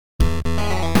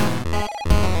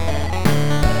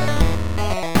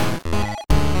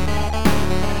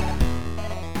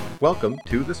Welcome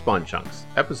to the Spawn Chunks,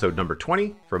 episode number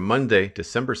 20 for Monday,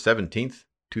 December 17th,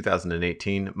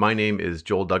 2018. My name is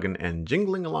Joel Duggan, and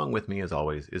jingling along with me, as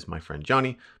always, is my friend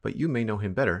Johnny, but you may know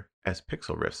him better as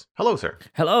Pixlriffs. Hello, sir.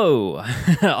 Hello.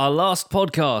 Our last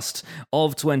podcast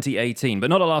of 2018,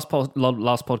 but not a last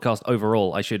podcast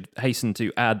overall. I should hasten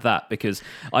to add that because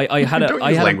I had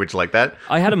language like that.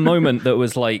 I had a moment that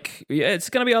was like, yeah,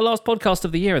 it's going to be our last podcast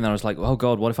of the year, and then I was like, oh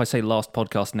god, what if I say last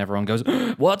podcast and everyone goes,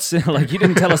 what? Like, you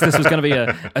didn't tell us this was going to be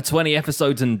a 20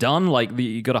 episodes and done? Like,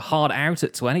 you got a hard out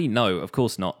at 20? No, of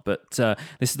course not. But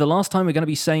this is the last time we're going to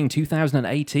be saying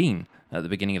 2018. At the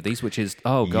beginning of these, which is,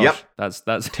 oh gosh, yep.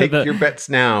 that's take your bets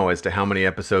now as to how many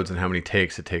episodes and how many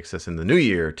takes it takes us in the new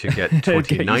year to get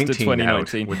 2019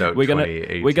 out without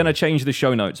 2018. We're gonna change the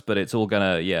show notes, but it's all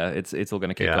gonna it's all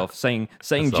gonna kick off. Saying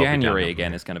January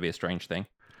again is gonna be a strange thing.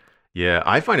 Yeah,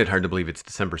 I find it hard to believe it's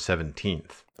December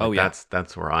 17th. Oh, yeah.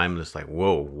 That's where I'm just like,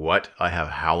 whoa, what? I have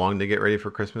how long to get ready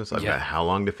for Christmas? I've got how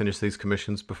long to finish these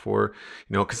commissions before,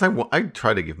 because I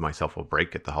try to give myself a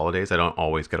break at the holidays. I don't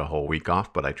always get a whole week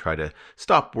off, but I try to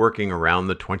stop working around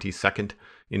the 22nd,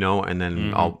 and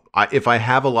then if I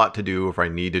have a lot to do, if I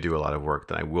need to do a lot of work,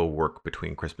 then I will work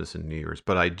between Christmas and New Year's.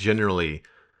 But I generally,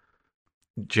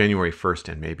 January 1st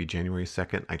and maybe January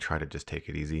 2nd, I try to just take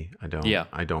it easy. I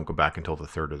don't go back until the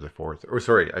 3rd or the 4th. Or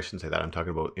sorry, I shouldn't say that. I'm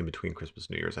talking about in between Christmas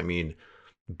and New Year's. I mean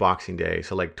Boxing Day.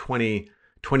 So like 28th,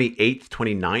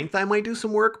 29th, I might do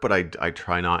some work, but I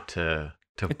try not to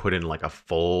put in like a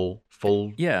full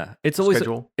it's always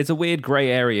schedule. It's a weird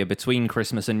gray area between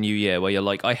Christmas and New Year where you're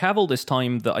like, I have all this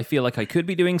time that I feel like I could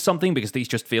be doing something because these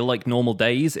just feel like normal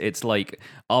days. It's like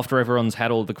after everyone's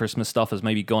had all the Christmas stuff has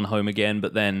maybe gone home again,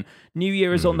 but then New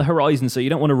Year is on the horizon, so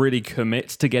you don't want to really commit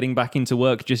to getting back into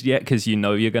work just yet because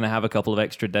you're going to have a couple of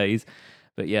extra days.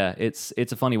 But yeah, it's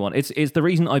a funny one. It's the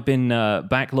reason I've been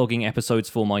backlogging episodes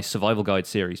for my survival guide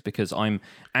series, because I'm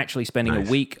actually spending a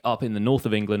week up in the north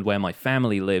of England where my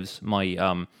family lives.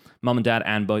 My mum and dad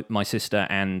and both my sister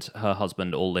and her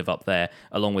husband all live up there,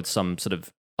 along with some sort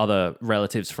of other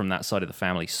relatives from that side of the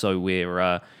family. So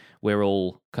we're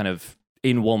all kind of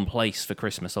in one place for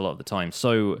Christmas a lot of the time.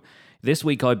 So this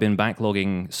week I've been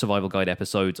backlogging survival guide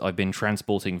episodes. I've been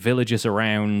transporting villagers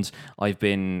around. I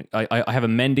have a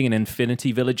mending an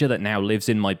infinity villager that now lives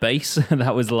in my base.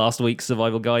 That was last week's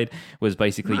survival guide, was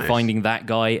basically finding that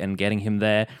guy and getting him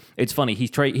there. It's funny, he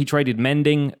traded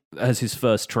mending as his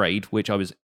first trade, which I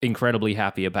was incredibly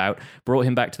happy about. Brought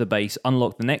him back to the base,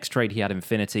 unlocked the next trade, he had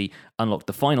Infinity, unlocked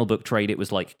the final book trade, it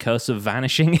was like Curse of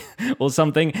Vanishing or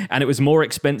something, and it was more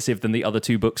expensive than the other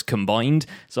two books combined.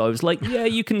 So I was like, yeah,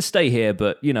 you can stay here,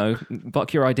 but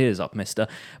buck your ideas up, mister.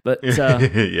 But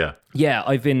yeah,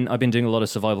 I've been doing a lot of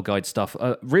survival guide stuff,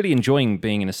 really enjoying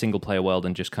being in a single player world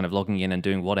and just kind of logging in and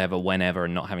doing whatever whenever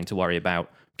and not having to worry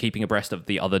about keeping abreast of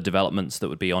the other developments that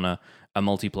would be on a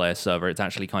multiplayer server. It's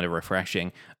actually kind of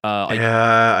refreshing.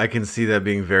 I can see that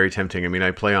being very tempting. I mean,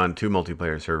 I play on 2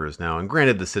 multiplayer servers now, and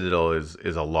granted, the Citadel is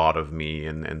a lot of me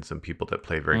and some people that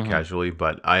play very casually.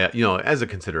 But I, as a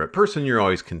considerate person, you're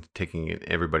always taking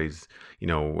everybody's,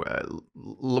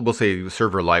 we'll say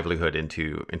server livelihood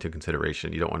into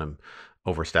consideration. You don't want to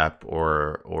overstep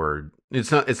or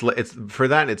it's not. It's for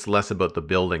that. It's less about the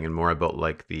building and more about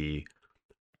like the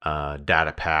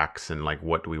data packs and like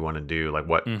what do we want to do, like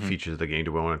what features of the game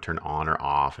do we want to turn on or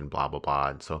off and blah blah blah.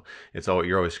 And so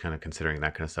you're always kind of considering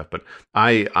that kind of stuff. But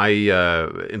I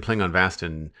in playing on Vast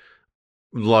and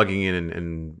logging in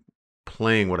and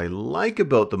playing, what I like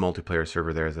about the multiplayer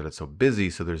server there is that it's so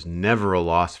busy, so there's never a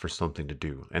loss for something to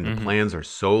do, and the plans are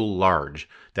so large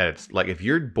that it's like if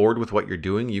you're bored with what you're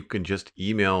doing, you can just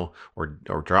email or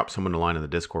drop someone a line in the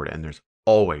Discord, and there's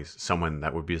always someone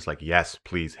that would be just like, yes,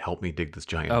 please help me dig this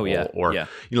giant hole. Or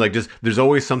just there's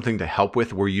always something to help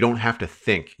with where you don't have to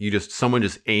think. Someone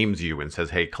just aims you and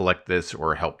says, hey, collect this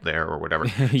or help there or whatever.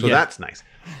 So that's nice.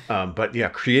 But yeah,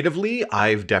 creatively,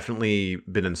 I've definitely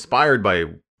been inspired by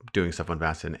doing stuff on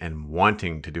Vast and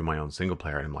wanting to do my own single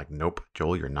player. And I'm like, nope,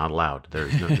 Joel, you're not allowed.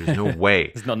 There's no way.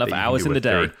 There's not enough hours in the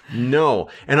day. No.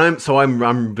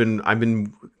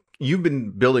 And you've been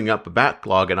building up a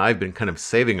backlog, and I've been kind of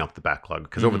saving up the backlog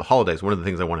because over the holidays, one of the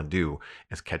things I want to do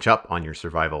is catch up on your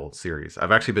survival series.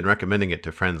 I've actually been recommending it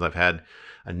to friends. I've had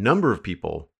a number of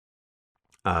people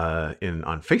on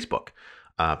Facebook,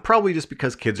 probably just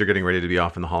because kids are getting ready to be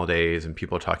off in the holidays and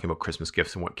people are talking about Christmas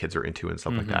gifts and what kids are into and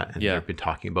stuff like that. And they've been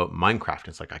talking about Minecraft.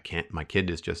 It's like, my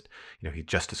kid is just, he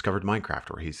just discovered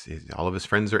Minecraft, or he's all of his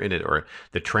friends are in it, or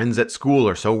the trends at school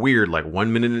are so weird. Like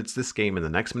 1 minute it's this game and the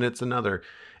next minute it's another.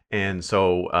 And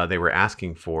so they were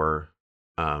asking for,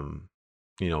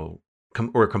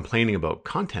 or complaining about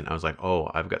content, I was like, oh,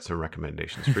 I've got some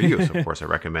recommendations for you. So of course I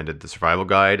recommended the survival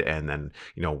guide, and then,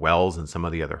 Wells and some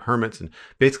of the other hermits. And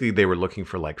basically they were looking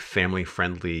for like family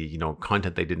friendly,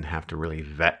 content they didn't have to really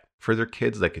vet for their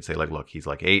kids. They could say like, look, he's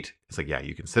like 8. It's like, yeah,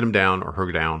 you can sit him down or her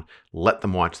down, let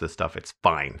them watch this stuff. It's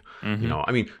fine.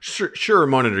 I mean, sure,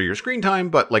 monitor your screen time,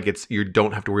 but like you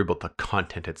don't have to worry about the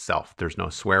content itself. There's no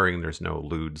swearing, there's no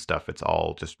lewd stuff. It's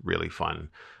all just really fun,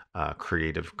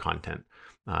 creative content.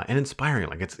 And inspiring.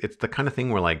 Like it's the kind of thing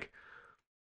where like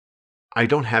I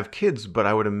don't have kids, but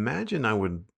I would imagine I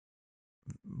would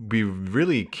be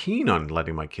really keen on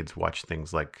letting my kids watch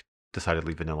things like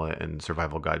Decidedly Vanilla and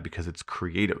Survival Guide, because it's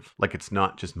creative. Like it's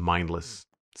not just mindless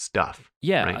stuff.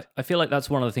 Yeah, right? I feel like that's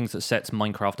one of the things that sets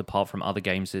Minecraft apart from other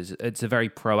games. Is it's a very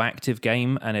proactive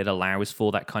game, and it allows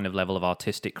for that kind of level of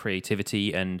artistic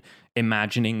creativity and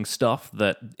imagining stuff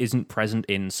that isn't present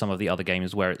in some of the other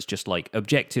games where it's just like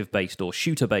objective based or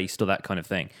shooter based or that kind of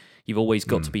thing. You've always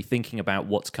got to be thinking about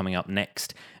what's coming up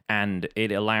next, and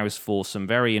it allows for some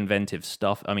very inventive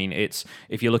stuff. I mean,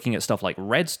 if you're looking at stuff like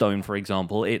Redstone, for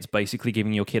example, it's basically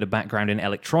giving your kid a background in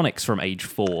electronics from age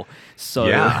 4. So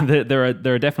Yeah. there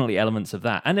are definitely elements of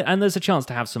that, and there's a chance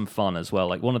to have some fun as well.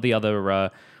 Like one of the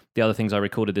other things I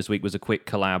recorded this week was a quick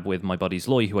collab with my buddy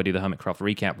Zloy, who I do the Hermitcraft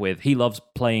recap with. He loves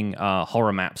playing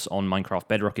horror maps on Minecraft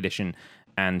Bedrock Edition,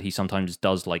 and he sometimes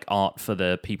does like art for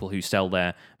the people who sell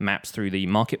their maps through the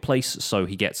marketplace. So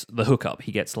he gets the hookup.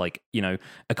 He gets like, a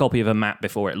copy of a map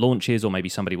before it launches, or maybe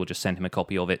somebody will just send him a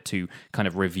copy of it to kind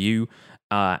of review.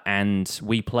 And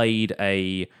we played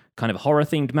a kind of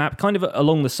horror-themed map, kind of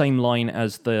along the same line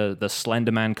as the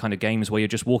Slender Man kind of games, where you're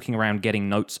just walking around getting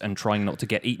notes and trying not to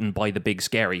get eaten by the big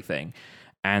scary thing.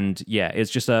 And yeah, it's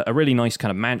just a really nice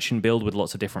kind of mansion build with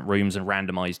lots of different rooms and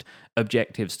randomized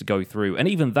objectives to go through. And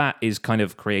even that is kind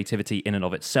of creativity in and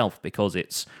of itself, because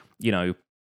it's,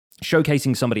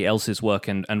 showcasing somebody else's work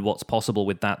and what's possible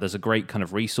with that. There's a great kind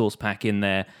of resource pack in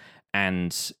there,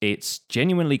 and it's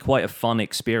genuinely quite a fun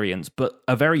experience, but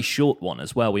a very short one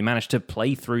as well. We managed to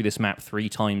play through this map 3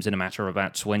 times in a matter of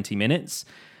about 20 minutes.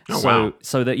 Oh, wow.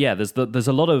 So that, yeah, there's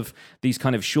a lot of these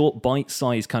kind of short,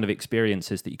 bite-sized kind of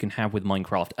experiences that you can have with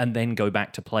Minecraft, and then go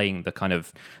back to playing the kind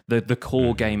of the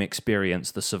core game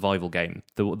experience, the survival game,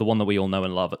 the one that we all know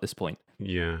and love at this point.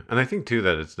 Yeah. And I think too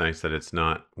that it's nice that it's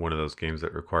not one of those games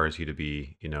that requires you to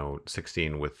be,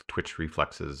 16 with twitch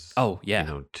reflexes. Oh,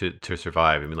 yeah. To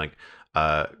survive. I mean, like,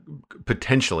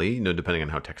 potentially, depending on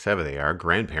how tech savvy they are,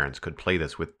 grandparents could play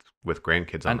this with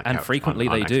grandkids on the couch. And frequently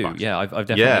on they do. Xbox. Yeah, I've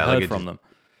definitely heard from them.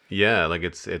 Yeah, like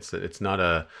it's not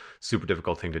a super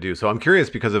difficult thing to do. So I'm curious,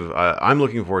 because of I'm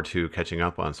looking forward to catching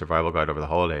up on Survival Guide over the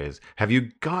holidays. Have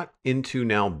you got into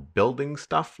now building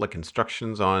stuff, like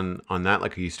instructions on that?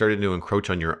 Like, are you started to encroach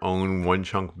on your own one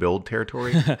chunk build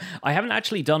territory? I haven't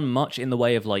actually done much in the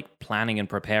way of like planning and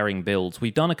preparing builds.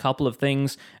 We've done a couple of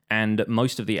things, and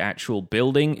most of the actual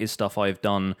building is stuff I've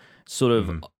done sort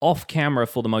of off camera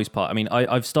for the most part. I mean,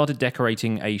 I've started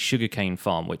decorating a sugarcane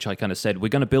farm, which I kind of said, we're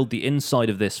going to build the inside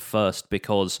of this first,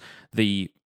 because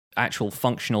the actual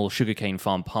functional sugarcane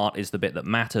farm part is the bit that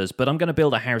matters, but I'm going to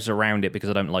build a house around it because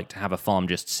I don't like to have a farm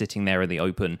just sitting there in the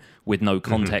open with no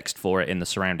context for it in the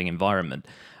surrounding environment.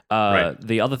 Right.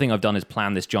 The other thing I've done is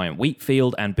plan this giant wheat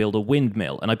field and build a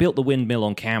windmill. And I built the windmill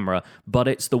on camera, but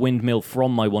it's the windmill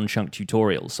from my one chunk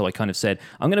tutorial. So I kind of said,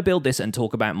 I'm going to build this and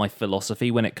talk about my philosophy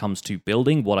when it comes to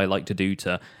building, what I like to do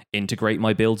to integrate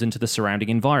my builds into the surrounding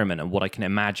environment, and what I can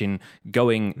imagine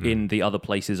going in the other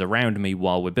places around me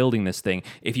while we're building this thing.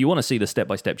 If you want to see the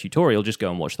step-by-step tutorial, just go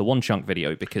and watch the one chunk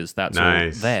video, because that's all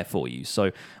there for you.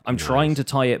 So I'm trying to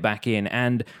tie it back in,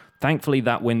 and thankfully,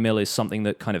 that windmill is something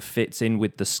that kind of fits in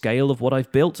with the scale of what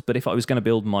I've built. But if I was going to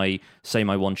build my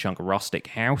one chunk rustic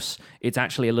house, it's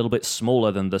actually a little bit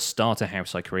smaller than the starter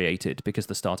house I created, because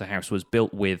the starter house was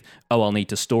built with, I'll need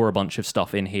to store a bunch of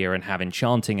stuff in here and have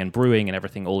enchanting and brewing and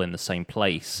everything all in the same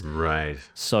place. Right.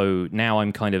 So now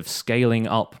I'm kind of scaling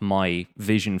up my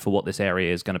vision for what this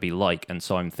area is going to be like. And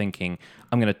so I'm thinking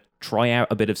I'm going to try out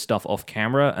a bit of stuff off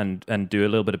camera and do a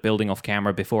little bit of building off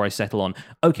camera before I settle on,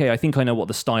 okay, I think I know what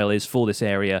the style is for this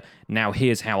area. Now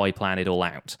here's how I plan it all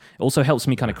out. It also helps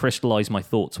me kind of crystallize my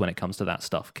thoughts when it comes to that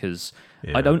stuff, because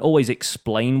I don't always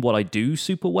explain what I do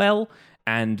super well.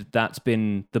 And that's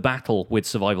been the battle with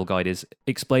Survival Guide, is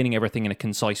explaining everything in a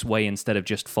concise way instead of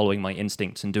just following my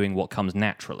instincts and doing what comes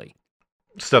naturally.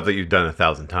 Stuff that you've done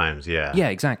 1,000 times, yeah. Yeah,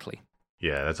 exactly.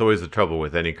 Yeah, that's always the trouble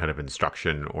with any kind of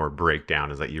instruction or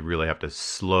breakdown is that you really have to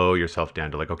slow yourself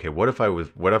down to like, okay, what if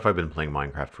I've been playing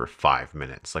Minecraft for 5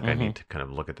 minutes? Like I Hmm. need to kind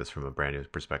of look at this from a brand new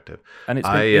perspective. And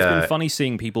I it's been funny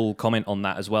seeing people comment on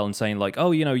that as well and saying like, "Oh,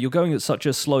 you're going at such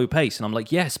a slow pace." And I'm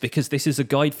like, "Yes, because this is a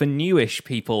guide for newish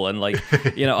people." And like,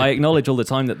 I acknowledge all the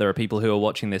time that there are people who are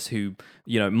watching this who,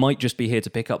 might just be here to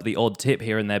pick up the odd tip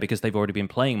here and there because they've already been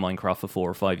playing Minecraft for 4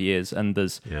 or 5 years. And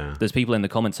yeah. there's people in the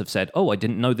comments have said, "Oh, I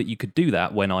didn't know that you could do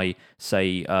that when I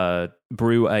say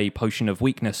brew a potion of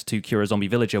weakness to cure a zombie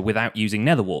villager without using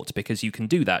netherwort because you can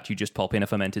do that. You just pop in a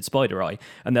fermented spider eye."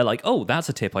 And they're like, "Oh, that's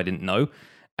a tip I didn't know."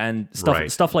 And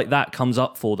Right. stuff like that comes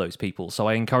up for those people. So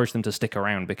I encourage them to stick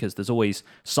around because there's always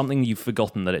something you've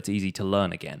forgotten that it's easy to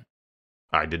learn again.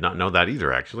 I did not know that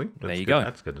either, actually. There That's you good. go.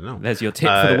 That's good to know. There's your tip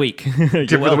for the week. You're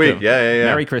Tip for the week. welcome. Yeah, yeah, yeah.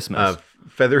 Merry Christmas.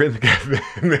 Feather in the cap.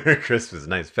 Merry Christmas.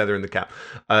 Nice. Feather in the cap.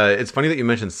 It's funny that you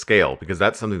mentioned scale because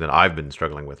that's something that I've been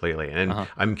struggling with lately. And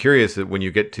I'm curious that when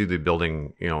you get to the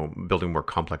building more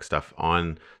complex stuff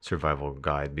on Survival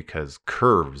Guide because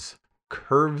curves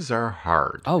are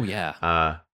hard. Oh,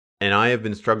 yeah. And I have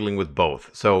been struggling with both.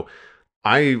 So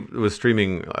I was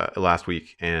streaming last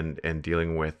week and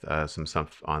dealing with some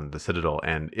stuff on the Citadel,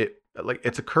 and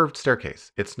it's a curved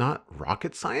staircase. It's not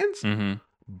rocket science, Mm-hmm.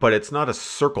 but it's not a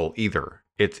circle either.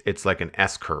 It's like an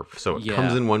S curve. So it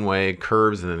comes Yeah. in one way,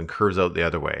 curves, and then curves out the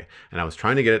other way. And I was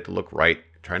trying to get it to look right,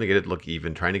 trying to get it to look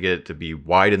even, trying to get it to be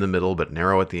wide in the middle but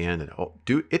narrow at the end. And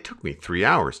it took me 3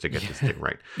 hours to get this thing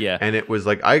right. Yeah. And it was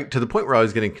like to the point where I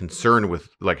was getting concerned with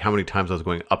like how many times I was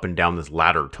going up and down this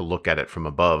ladder to look at it from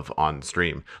above on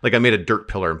stream. Like I made a dirt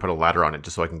pillar and put a ladder on it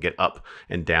just so I can get up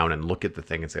and down and look at the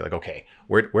thing and say like, okay,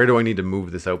 where do I need to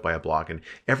move this out by a block? And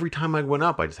every time I went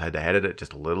up, I just had to edit it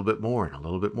just a little bit more and a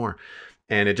little bit more.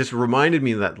 And it just reminded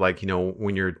me that like,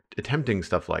 when you're attempting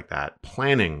stuff like that,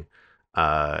 planning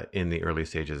in the early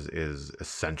stages is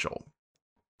essential.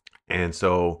 And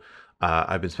so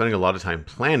I've been spending a lot of time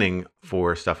planning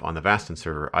for stuff on the Vastin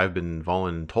server. I've been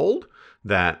voluntold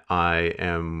that I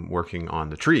am working on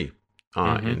the tree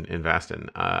in Vastin.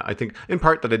 I think in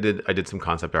part that I did some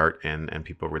concept art and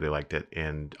people really liked it.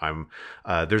 And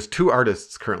there's 2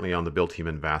 artists currently on the build team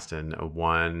in Vastin.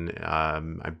 One,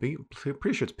 I'm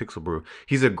pretty sure it's Pixel Brew.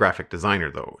 He's a graphic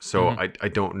designer though, so I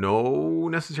don't know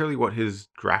necessarily what his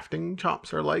drafting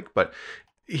chops are like, but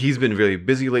he's been really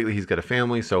busy lately. He's got a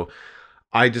family, so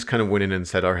I just kind of went in and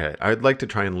said, all right, I'd like to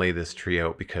try and lay this tree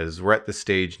out because we're at the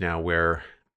stage now where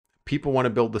people want to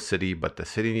build the city, but the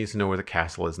city needs to know where the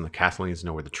castle is, and the castle needs to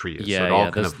know where the tree is. Yeah, so it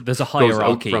all there's a goes out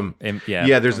hierarchy. from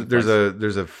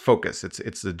there's a focus.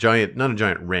 It's a giant, not a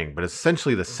giant ring, but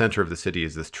essentially the center of the city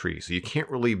is this tree. So you can't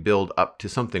really build up to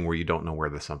something where you don't know where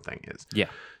the something is. Yeah.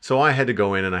 So I had to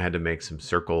go in and I had to make some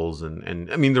circles,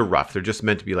 and I mean they're rough. They're just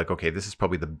meant to be like, okay, this is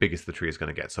probably the biggest the tree is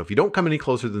going to get. So if you don't come any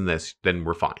closer than this, then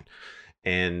we're fine.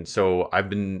 And so I've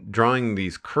been drawing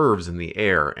these curves in the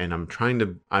air, and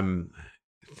I'm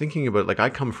thinking about, like, I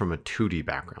come from a 2D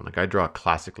background. Like I draw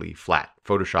classically flat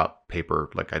Photoshop paper.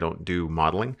 Like I don't do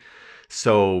modeling.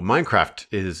 So Minecraft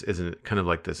is kind of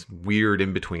like this weird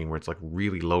in between where it's like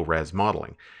really low res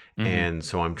modeling. And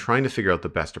so I'm trying to figure out the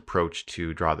best approach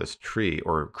to draw this tree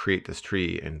or create this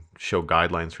tree and show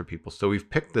guidelines for people. So we've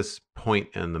picked this point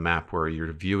in the map where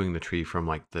you're viewing the tree from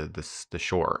like the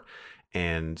shore.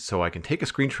 And so I can take a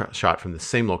screenshot from the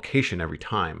same location every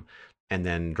time and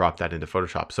then drop that into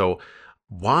Photoshop. So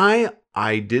why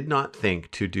I did not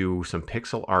think to do some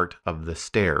pixel art of the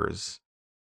stairs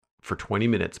for 20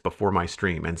 minutes before my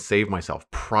stream and save myself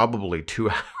probably 2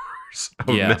 hours of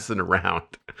messing around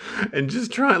and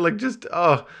just trying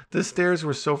the stairs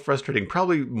were so frustrating.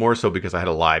 Probably more so because I had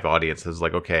a live audience. It was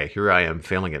like, okay, here I am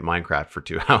failing at Minecraft for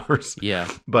 2 hours. Yeah.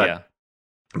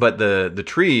 But the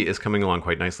tree is coming along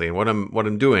quite nicely, and what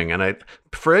I'm doing, and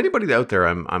for anybody out there,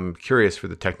 I'm curious for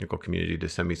the technical community to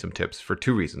send me some tips for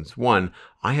 2 reasons. One,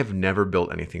 I have never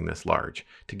built anything this large.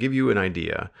 To give you an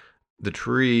idea, the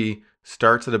tree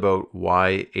starts at about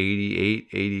Y88,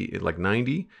 80, like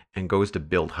 90, and goes to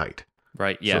build height.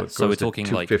 Right. Yeah. So we're talking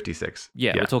 256.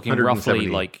 Like we're talking roughly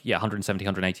like 170,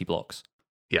 180 blocks.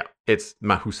 Yeah, it's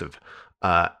massive.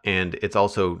 And it's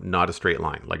also not a straight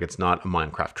line. Like it's not a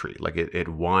Minecraft tree. Like it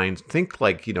winds. Think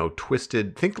like,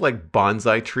 twisted. Think like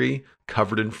bonsai tree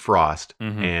covered in frost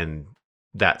and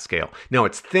that scale. Now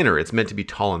it's thinner. It's meant to be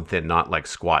tall and thin, not like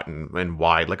squat and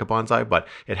wide like a bonsai, but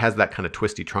it has that kind of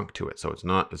twisty trunk to it. So it's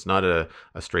not a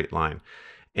straight line.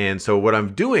 And so what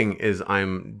I'm doing is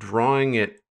I'm drawing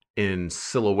it in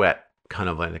silhouette, kind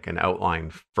of like an outline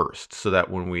first, so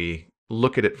that when we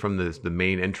look at it from the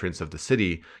main entrance of the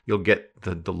city, you'll get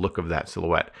the look of that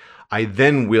silhouette. I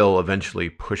then will eventually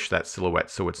push that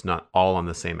silhouette so it's not all on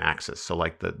the same axis. So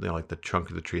like the trunk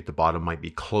of the tree at the bottom might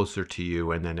be closer to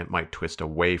you, and then it might twist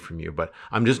away from you. But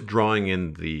I'm just drawing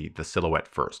in the silhouette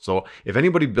first. So if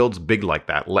anybody builds big like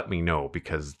that, let me know,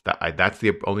 because that's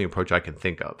the only approach I can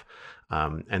think of.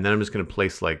 And then I'm just going to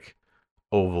place like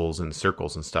ovals and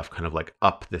circles and stuff kind of like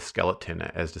up the skeleton,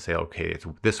 as to say, okay, it's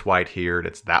this wide here and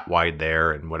it's that wide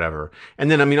there and whatever. And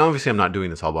then, I mean, obviously I'm not doing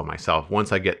this all by myself.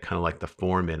 Once I get kind of like the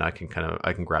form in, I can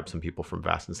grab some people from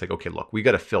Vast and say, okay, look, we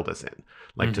got to fill this in,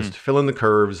 like just fill in the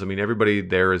curves. I mean, everybody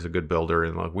there is a good builder,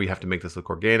 and like, we have to make this look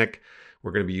organic.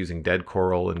 We're going to be using dead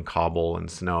coral and cobble and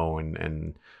snow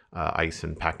and ice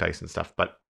and packed ice and stuff,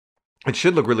 but it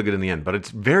should look really good in the end. But it's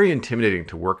very intimidating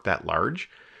to work that large.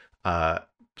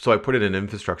 So I put in an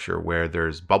infrastructure where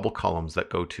there's bubble columns that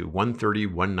go to 130,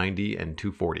 190, and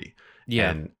 240. Yeah.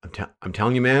 And I'm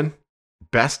telling you, man,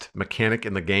 best mechanic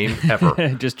in the game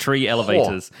ever. Just tree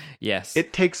elevators. Yes.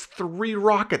 It takes 3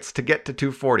 rockets to get to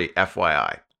 240,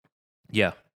 FYI.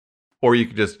 Yeah. Or you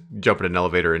could just jump in an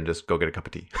elevator and just go get a cup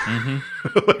of tea.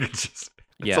 Like,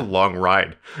 it's a long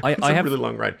ride. It's a really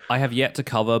long ride. I have yet to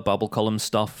cover bubble column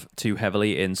stuff too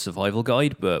heavily in Survival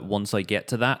Guide, but once I get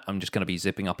to that, I'm just going to be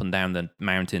zipping up and down the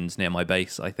mountains near my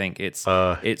base. I think it's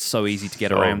so easy to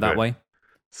get around that way.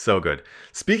 So good.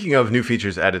 Speaking of new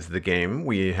features added to the game,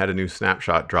 we had a new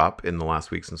snapshot drop in the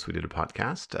last week since we did a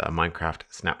podcast. Minecraft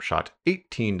Snapshot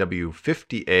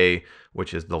 18W50A,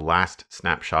 which is the last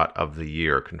snapshot of the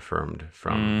year, confirmed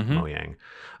from Mojang.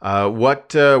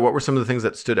 What were some of the things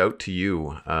that stood out to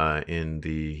you in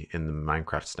the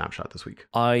Minecraft snapshot this week?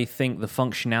 I think the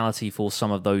functionality for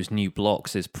some of those new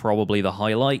blocks is probably the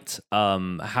highlight.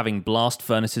 Having blast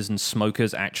furnaces and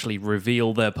smokers actually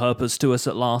reveal their purpose to us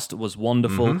at last was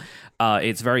wonderful.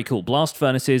 It's very cool. Blast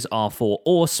furnaces are for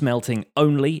ore smelting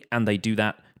only, and they do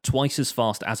that twice as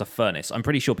fast as a furnace. I'm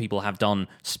pretty sure people have done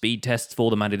speed tests for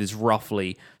them, and it is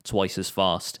roughly twice as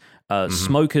fast.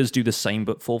 Smokers do the same,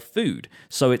 but for food.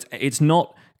 So it's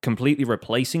not completely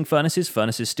replacing furnaces.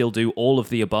 Furnaces still do all of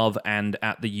the above and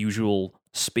at the usual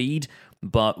speed.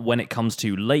 But when it comes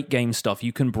to late game stuff,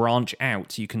 you can branch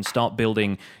out. You can start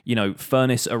building,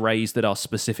 furnace arrays that are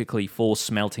specifically for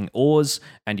smelting ores,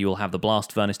 and you will have the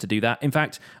blast furnace to do that. In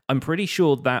fact, I'm pretty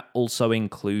sure that also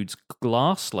includes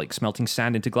glass, like smelting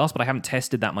sand into glass, but I haven't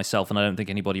tested that myself, and I don't think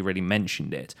anybody really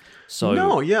mentioned it. So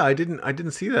no, yeah, I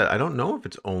didn't see that. I don't know if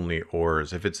it's only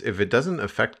ores. If it doesn't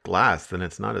affect glass, then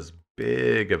it's not as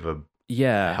big of a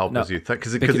help as you think,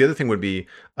 because the other thing would be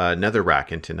nether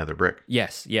rack into nether brick.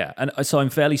 Yes, yeah, and so I'm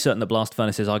fairly certain that blast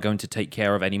furnaces are going to take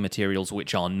care of any materials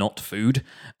which are not food.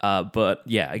 But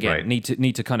yeah, again, Right.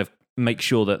 need to kind of make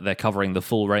sure that they're covering the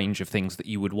full range of things that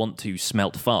you would want to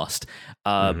smelt fast.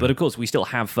 But of course, we still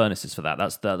have furnaces for that.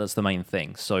 That's the main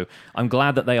thing. So I'm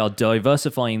glad that they are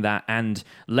diversifying that and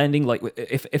lending, like,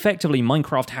 if effectively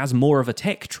Minecraft has more of a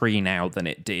tech tree now than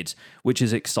it did, which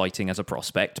is exciting as a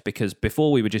prospect, because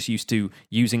before we were just used to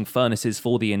using furnaces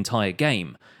for the entire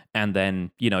game and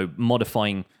then,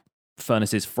 modifying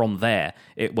furnaces from there,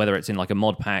 whether it's in like a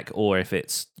mod pack or if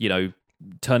it's,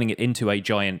 turning it into a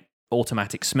giant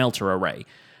automatic smelter array.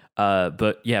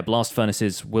 But yeah, blast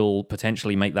furnaces will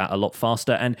potentially make that a lot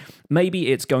faster, and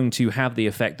maybe it's going to have the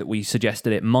effect that we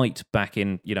suggested it might back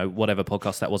in, whatever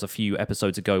podcast that was a few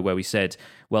episodes ago, where we said,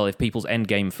 well, if people's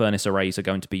endgame furnace arrays are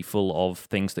going to be full of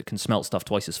things that can smelt stuff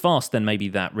twice as fast, then maybe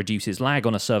that reduces lag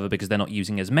on a server because they're not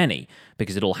using as many,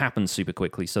 because it all happens super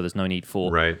quickly, so there's no need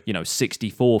for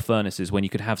 64 furnaces when you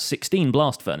could have 16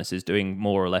 blast furnaces doing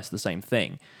more or less the same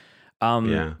thing.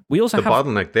 We also the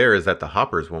bottleneck there is that the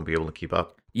hoppers won't be able to keep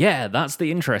up. Yeah, that's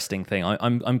the interesting thing.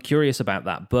 I'm curious about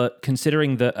that. But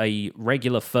considering that a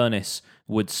regular furnace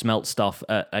would smelt stuff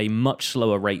at a much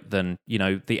slower rate than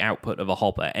the output of a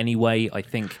hopper anyway, I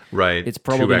think it's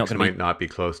probably not going to might not be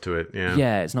close to it.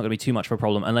 Yeah, it's not going to be too much of a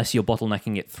problem unless you're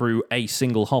bottlenecking it through a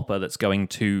single hopper that's going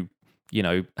to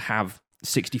have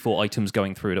 64 items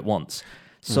going through it at once.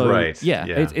 So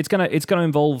it's gonna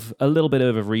involve a little bit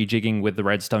of a rejigging with the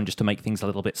redstone just to make things a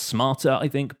little bit smarter, I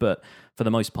think. But for the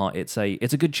most part, it's a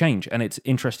good change, and it's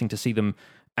interesting to see them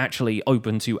actually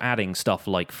open to adding stuff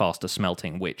like faster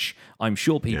smelting, which I'm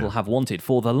sure people have wanted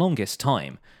for the longest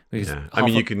time. Because I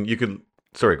mean, you can.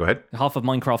 Sorry, go ahead. Half of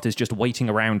Minecraft is just waiting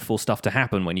around for stuff to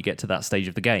happen when you get to that stage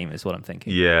of the game, is what I'm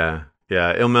thinking. Yeah.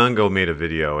 Yeah, Ilmango made a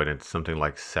video, and it's something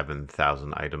like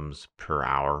 7,000 items per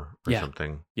hour or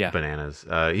something. Yeah, bananas.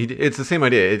 It's the same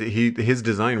idea. His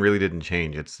design really didn't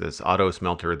change. It's this auto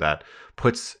smelter that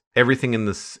puts everything in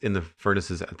the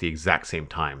furnaces at the exact same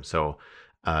time, so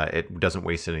it doesn't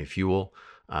waste any fuel.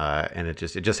 And it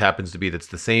just happens to be that's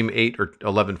the same 8 or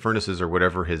 11 furnaces or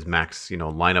whatever his max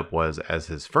lineup was as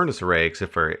his furnace array,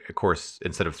 except for, of course,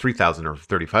 instead of 3,000 or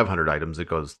 3,500 items, it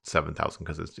goes 7,000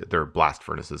 because they're blast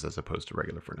furnaces as opposed to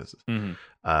regular furnaces. Mm-hmm.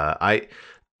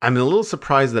 I'm a little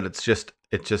surprised that it's just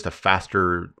a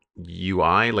faster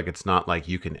UI. Like, it's not like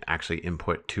you can actually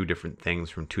input two different things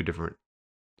from two different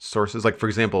sources. Like, for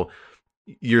example,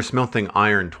 you're smelting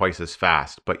iron twice as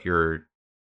fast, but you're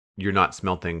not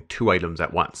smelting two items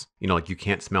at once. Like, you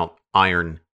can't smelt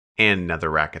iron and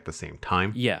netherrack at the same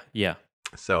time. Yeah.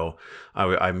 So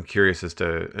I'm curious as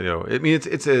to, I mean,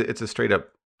 it's a straight up,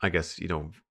 I guess,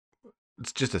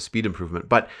 it's just a speed improvement.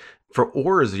 But for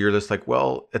ores, you're just like,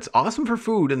 well, it's awesome for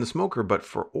food in the smoker, but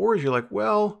for ores, you're like,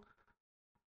 well,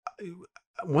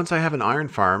 once I have an iron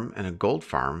farm and a gold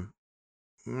farm,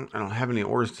 I don't have any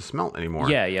ores to smelt anymore.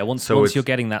 Yeah. Once you're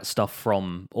getting that stuff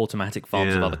from automatic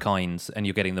farms of other kinds, and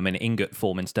you're getting them in ingot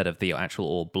form instead of the actual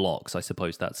ore blocks, I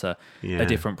suppose that's a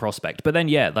different prospect. But then,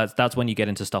 that's when you get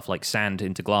into stuff like sand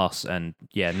into glass, and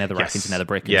netherrack into nether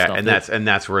brick. And stuff. And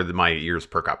that's where my ears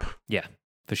perk up. Yeah,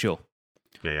 for sure.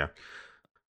 Yeah.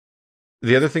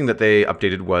 The other thing that they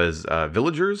updated was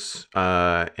villagers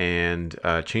and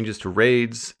changes to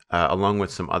raids, along with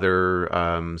some other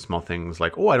small things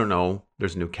like, I don't know,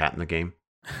 there's a new cat in the game.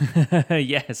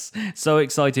 Yes, so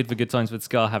excited for Good Times with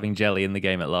Scar having Jelly in the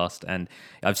game at last. And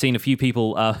I've seen a few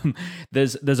people,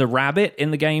 there's a rabbit in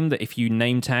the game that if you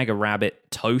name tag a rabbit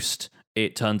Toast,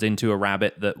 it turns into a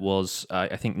rabbit that was,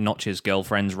 I think, Notch's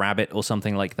girlfriend's rabbit or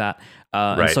something like that.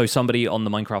 And so somebody on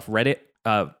the Minecraft Reddit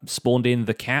spawned in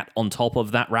the cat on top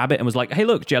of that rabbit and was like, "Hey,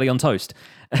 look, Jelly on toast,"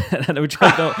 which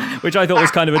I thought was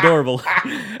kind of adorable.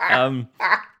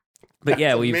 But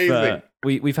yeah, we've had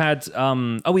we forgot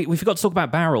to talk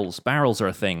about barrels. Barrels are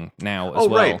a thing now as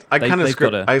well.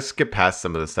 Right. I skipped past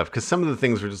some of the stuff because some of the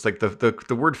things were just like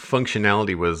the word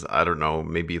functionality was, I don't know,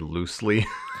 maybe loosely.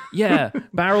 Yeah,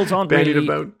 barrels aren't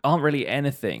really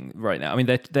anything right now. I mean,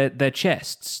 they're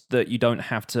chests that you don't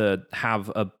have to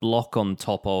have a block on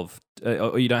top of,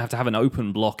 or you don't have to have an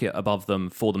open block above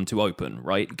them for them to open,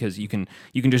 right? Because you can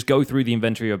just go through the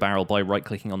inventory of a barrel by right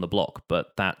clicking on the block.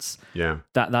 But that's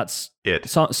it.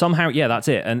 Somehow, that's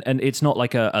it. And it's not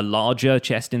like a larger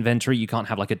chest inventory. You can't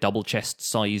have like a double chest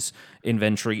size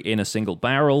inventory in a single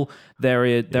barrel.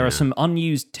 There are some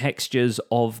unused textures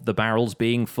of the barrels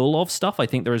being full of stuff. I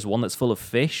think there is one that's full of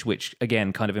fish, which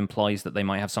again kind of implies that they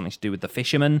might have something to do with the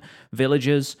fishermen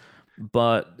villagers.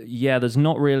 But yeah, there's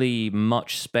not really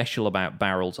much special about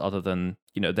barrels other than,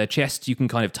 they're chests you can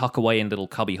kind of tuck away in little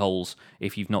cubby holes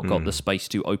if you've not got the space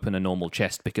to open a normal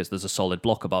chest because there's a solid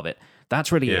block above it.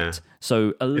 That's really it.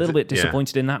 So a little bit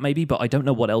disappointed in that maybe, but I don't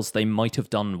know what else they might have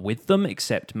done with them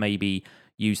except maybe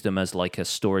use them as like a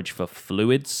storage for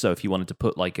fluids. So if you wanted to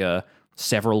put like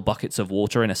several buckets of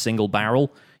water in a single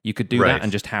barrel, you could do that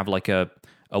and just have like a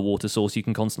water source you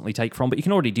can constantly take from. But you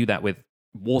can already do that with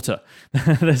water.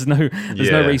 there's no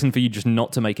reason for you just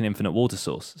not to make an infinite water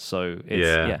source. So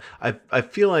it's, I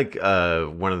feel like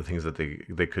one of the things that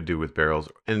they could do with barrels,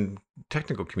 and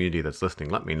technical community that's listening,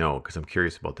 let me know because I'm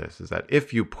curious about this, is that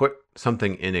if you put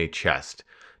something in a chest,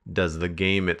 does the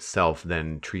game itself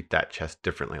then treat that chest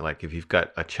differently? Like if you've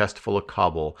got a chest full of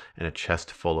cobble and a chest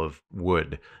full of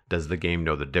wood, does the game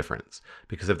know the difference?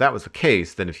 Because if that was the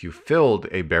case, then if you filled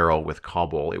a barrel with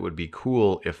cobble, it would be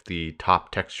cool if the top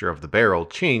texture of the barrel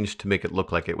changed to make it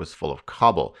look like it was full of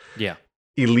cobble. Yeah.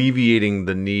 Alleviating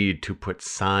the need to put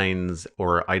signs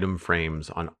or item frames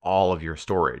on all of your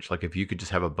storage. Like if you could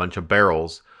just have a bunch of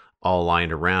barrels all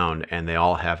lined around and they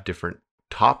all have different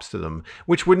tops to them,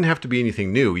 which wouldn't have to be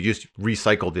anything new. You just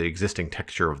recycle the existing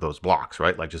texture of those blocks,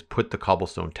 right? Like just put the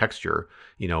cobblestone texture,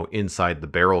 inside the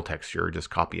barrel texture, just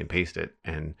copy and paste it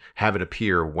and have it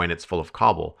appear when it's full of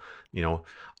cobble.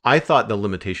 I thought the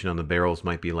limitation on the barrels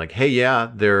might be like, hey,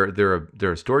 yeah, they're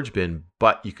a storage bin,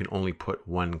 but you can only put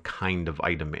one kind of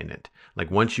item in it. Like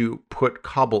once you put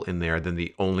cobble in there, then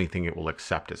the only thing it will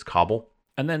accept is cobble.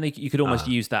 And then you could almost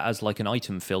use that as like an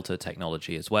item filter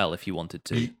technology as well, if you wanted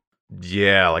to.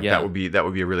 Yeah, that would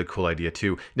be a really cool idea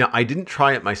too. Now, I didn't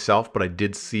try it myself, but I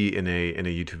did see in a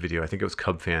YouTube video, I think it was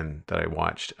Cub Fan that I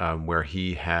watched, where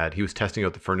he was testing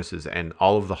out the furnaces, and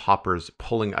all of the hoppers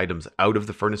pulling items out of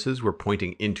the furnaces were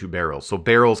pointing into barrels. So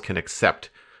barrels can accept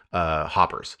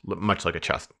hoppers, much like a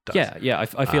chest does. Yeah.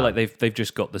 I feel like they've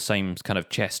just got the same kind of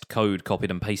chest code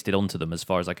copied and pasted onto them, as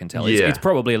far as I can tell. It's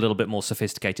probably a little bit more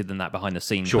sophisticated than that behind the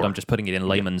scenes, but I'm just putting it in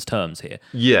layman's terms here.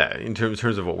 Yeah, in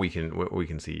terms of what we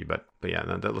can see, but yeah,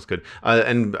 that looks good.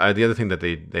 And the other thing that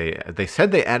they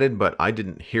said they added, but I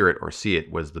didn't hear it or see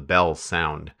it, was the bell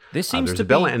sound. This seems there's to a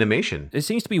bell be, animation. It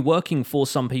seems to be working for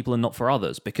some people and not for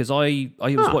others, because I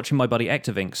was watching my buddy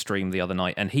Ectovink stream the other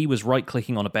night, and he was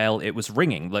right-clicking on a bell. It was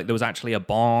ringing. Like, there was actually a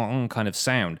bong kind of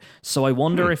sound. So I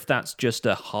wonder if that's just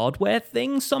a hardware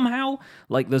thing somehow.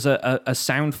 Like, there's a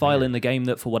sound file in the game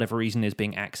that, for whatever reason, is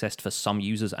being accessed for some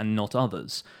users and not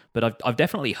others. But I've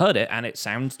definitely heard it, and it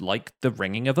sounds like the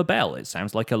ringing of a bell. It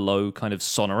sounds like a low kind of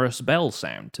sonorous bell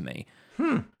sound to me.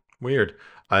 Weird.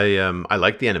 I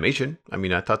like the animation. I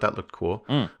mean, I thought that looked cool.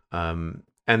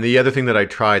 And the other thing that I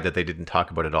tried that they didn't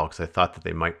talk about at all, because I thought that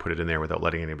they might put it in there without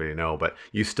letting anybody know, but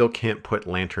you still can't put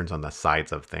lanterns on the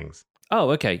sides of things.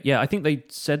 Oh, okay. Yeah, I think they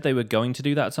said they were going to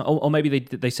do that. Or maybe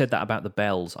they said that about the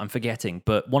bells. I'm forgetting.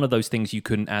 But one of those things you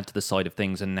couldn't add to the side of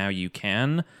things, and now you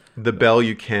can. The bell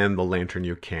you can, the lantern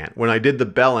you can't. When I did the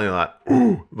bell, I thought,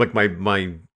 ooh, like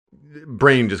my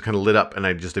brain just kind of lit up, and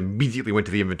I just immediately went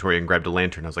to the inventory and grabbed a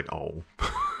lantern. I was like, oh,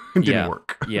 it didn't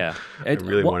work. Yeah. I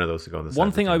really wanted those to go on the side.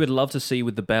 One thing I would love to see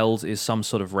with the bells is some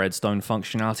sort of redstone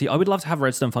functionality. I would love to have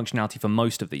redstone functionality for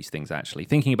most of these things, actually.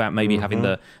 Thinking about maybe having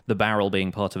the barrel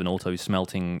being part of an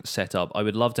auto-smelting setup, I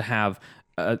would love to have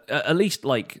at least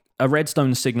like a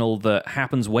redstone signal that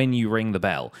happens when you ring the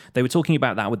bell. They were talking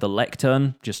about that with the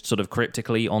lectern, just sort of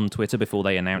cryptically on Twitter before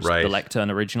they announced the lectern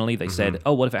originally. They said,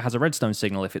 oh, what if it has a redstone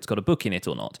signal if it's got a book in it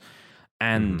or not?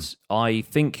 And I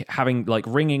think having like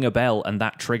ringing a bell and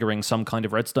that triggering some kind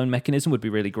of redstone mechanism would be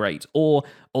really great. Or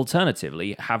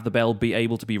alternatively, have the bell be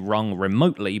able to be rung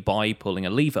remotely by pulling a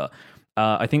lever.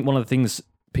 I think one of the things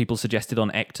people suggested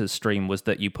on Ector's stream was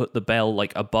that you put the bell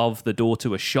like above the door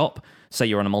to a shop. Say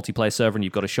you're on a multiplayer server and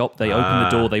you've got a shop. They open the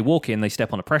door, they walk in, they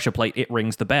step on a pressure plate, it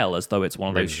rings the bell as though it's one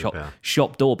of those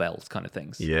shop doorbells kind of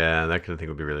things. Yeah, that kind of thing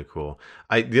would be really cool.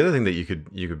 The other thing that you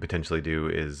could potentially do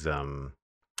is like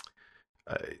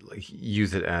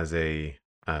use it as a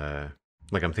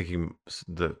like, I'm thinking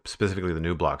specifically the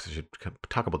new blocks. I should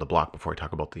talk about the block before I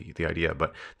talk about the idea,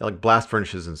 but like blast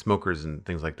furnaces and smokers and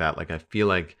things like that. Like, I feel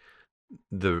like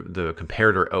the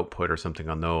comparator output or something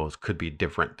on those could be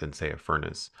different than, say, a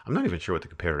furnace. I'm not even sure what the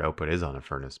comparator output is on a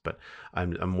furnace, but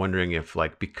I'm wondering if,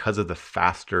 like, because of the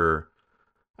faster,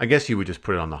 I guess you would just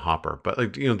put it on the hopper, but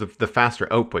like, you know, the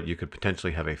faster output, you could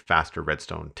potentially have a faster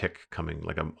redstone tick coming,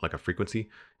 like a frequency,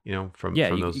 you know, from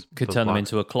those. You could turn them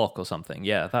into a clock or something.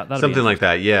 Yeah, that'd something like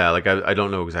that. Yeah, like I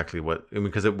don't know exactly what, I mean,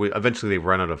 because eventually they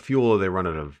run out of fuel or they run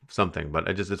out of something, but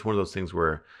it's one of those things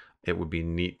where it would be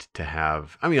neat to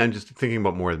have. I mean, I'm just thinking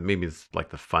about more, maybe it's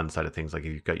like the fun side of things. Like,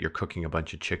 if you're cooking a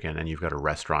bunch of chicken and you've got a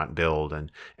restaurant build,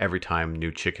 and every time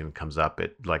new chicken comes up,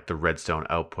 it, like, the redstone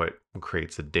output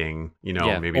creates a ding, you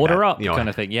know, maybe order that, up, you know, kind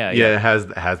of thing. Yeah, it has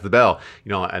the bell.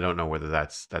 You know, I don't know whether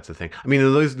that's a thing. I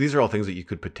mean, these are all things that you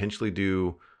could potentially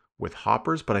do with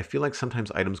hoppers, but I feel like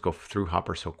sometimes items go through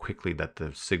hopper so quickly that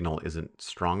the signal isn't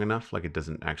strong enough, like it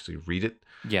doesn't actually read it.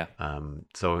 Yeah.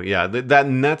 So yeah,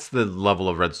 that's the level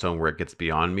of redstone where it gets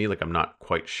beyond me. Like, I'm not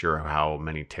quite sure how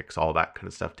many ticks all that kind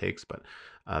of stuff takes, but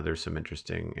there's some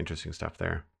interesting stuff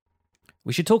there.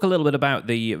 We should talk a little bit about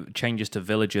the changes to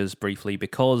villagers briefly,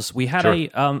 because we had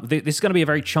this is going to be a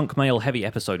very chunk mail heavy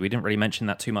episode. We didn't really mention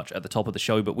that too much at the top of the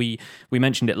show, but we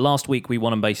mentioned it last week. We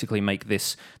want to basically make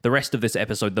the rest of this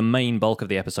episode, the main bulk of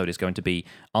the episode is going to be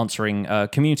answering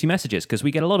community messages, because we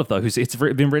get a lot of those. It's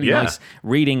been really nice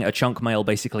reading a chunk mail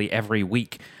basically every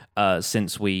week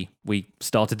since we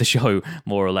started the show,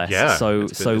 more or less. Yeah,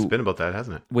 it's been about that,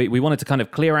 hasn't it? We wanted to kind of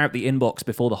clear out the inbox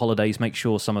before the holidays, make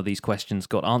sure some of these questions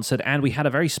got answered, and we had a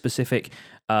very specific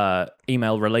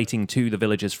email relating to the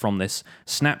villagers from this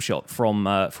snapshot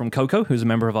from Coco, who's a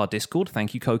member of our Discord.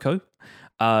 Thank you, Coco.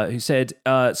 Who said,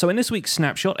 so in this week's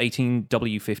snapshot,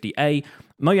 18W50A,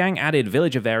 Mojang added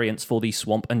villager variants for the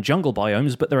swamp and jungle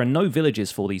biomes, but there are no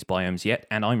villages for these biomes yet,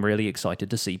 and I'm really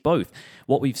excited to see both.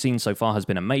 What we've seen so far has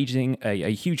been amazing,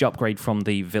 a huge upgrade from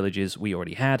the villages we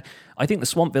already had. I think the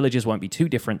swamp villages won't be too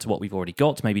different to what we've already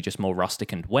got, maybe just more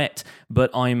rustic and wet,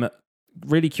 but I'm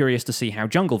really curious to see how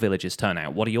jungle villages turn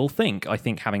out. What do you all think? I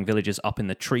think having villages up in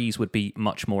the trees would be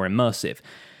much more immersive.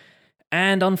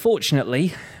 And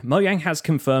unfortunately, Mojang has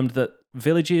confirmed that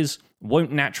villages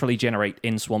won't naturally generate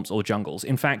in swamps or jungles.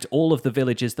 In fact, all of the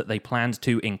villages that they planned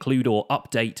to include or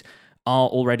update are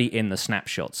already in the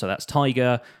snapshot. So that's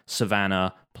taiga,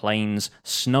 savanna, plains,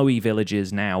 snowy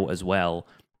villages now as well.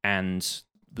 And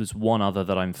there's one other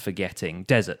that I'm forgetting.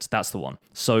 Deserts, that's the one.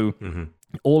 So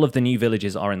all of the new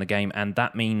villages are in the game, and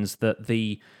that means that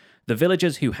the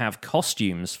villagers who have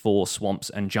costumes for swamps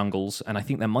and jungles, and I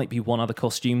think there might be one other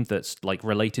costume that's like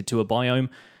related to a biome,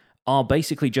 are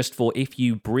basically just for if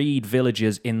you breed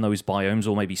villagers in those biomes,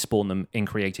 or maybe spawn them in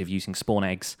creative using spawn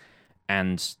eggs,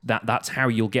 and that's how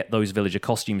you'll get those villager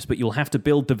costumes. But you'll have to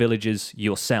build the villagers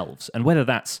yourselves, and whether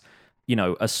that's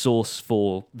a source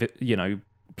for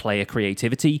player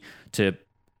creativity to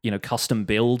custom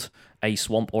build a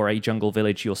swamp or a jungle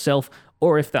village yourself,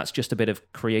 or if that's just a bit of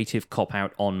creative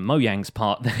cop-out on Mojang's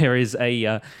part, there is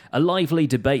a lively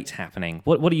debate happening.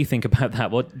 What do you think about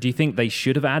that? What do you think they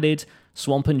should have added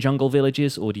swamp and jungle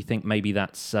villages, or do you think maybe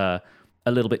that's a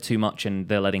little bit too much and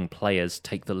they're letting players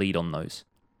take the lead on those?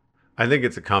 I think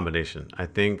it's a combination. I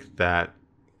think that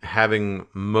having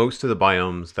most of the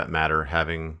biomes that matter,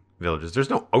 having villages, there's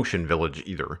no ocean village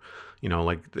either.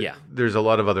 There's a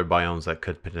lot of other biomes that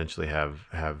could potentially have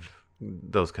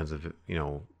those kinds of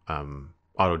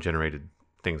auto-generated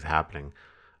things happening.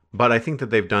 But I think that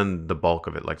they've done the bulk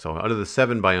of it. Like, so out of the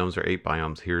 7 biomes or 8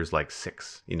 biomes, here's like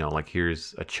 6.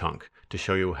 Here's a chunk to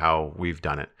show you how we've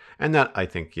done it. And that, I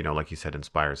think, like you said,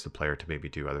 inspires the player to maybe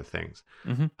do other things.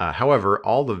 Mm-hmm. However,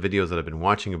 all the videos that I've been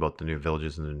watching about the new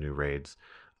villages and the new raids,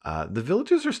 the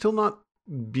villages are still not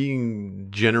being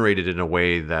generated in a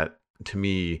way that, to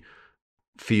me,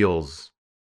 feels,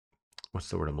 what's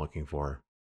the word I'm looking for?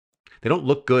 They don't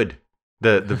look good.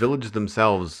 The villages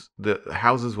themselves, the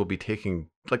houses will be taking,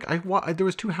 like, there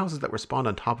was 2 houses that were spawned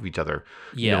on top of each other.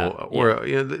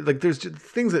 There's just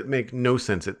things that make no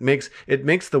sense. It makes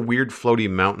the weird floaty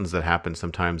mountains that happen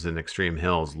sometimes in extreme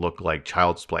hills look like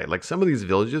child's play. Like, some of these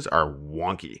villages are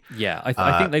wonky. Yeah,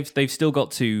 I think they've still got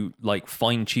to like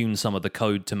fine tune some of the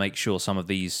code to make sure some of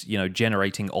these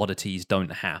generating oddities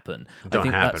don't happen.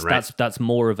 That's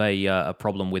more of a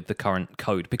problem with the current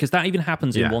code, because that even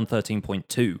happens in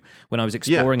 1.13.2. When I was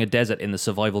exploring a desert in the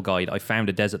survival guide, I found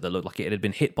a desert that looked like it had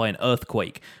been hit by an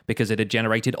earthquake because it had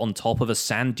generated on top of a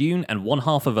sand dune, and one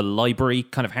half of a library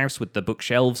kind of house with the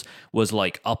bookshelves was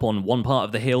like up on one part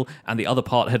of the hill, and the other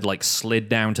part had like slid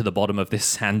down to the bottom of this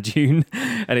sand dune,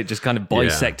 and it just kind of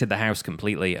bisected the house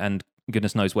completely, and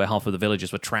goodness knows where half of the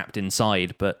villagers were trapped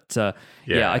inside. But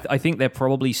I think they're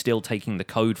probably still taking the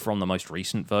code from the most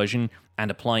recent version and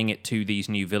applying it to these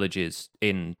new villages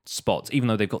in spots, even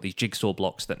though they've got these jigsaw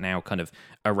blocks that now kind of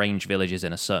arrange villages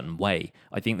in a certain way.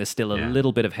 I think there's still a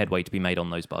little bit of headway to be made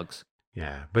on those bugs.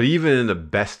 Yeah, but even in the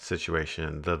best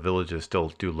situation, the villages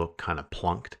still do look kind of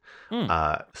plunked.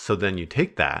 So then you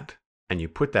take that and you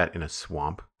put that in a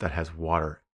swamp that has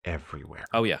water everywhere.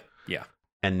 Oh, yeah.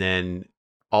 And then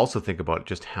also think about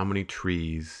just how many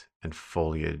trees and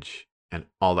foliage and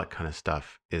all that kind of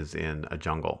stuff is in a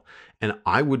jungle. And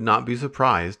I would not be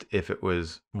surprised if it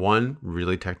was, 1,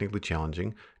 really technically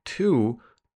challenging, 2,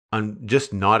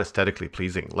 just not aesthetically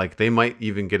pleasing. Like, they might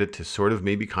even get it to sort of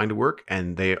maybe kind of work,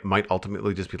 and they might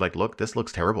ultimately just be like, look, this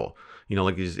looks terrible.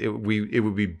 It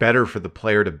would be better for the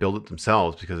player to build it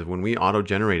themselves, because when we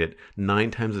auto-generate it,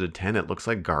 9 times out of 10, it looks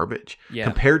like garbage. Yeah.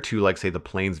 Compared to, like, say, the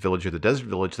Plains Village or the Desert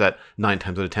Village, that 9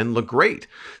 times out of 10 look great.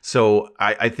 So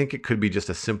I think it could be just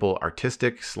a simple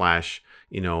artistic /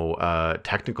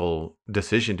 technical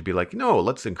decision to be like,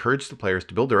 let's encourage the players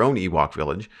to build their own Ewok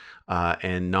village,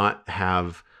 and not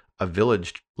have a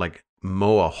village like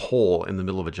mow a hole in the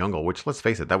middle of a jungle, which, let's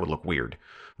face it, that would look weird,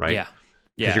 right? Yeah.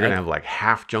 Because you're gonna have like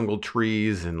half jungle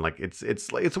trees, and like it's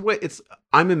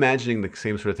I'm imagining the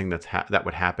same sort of thing that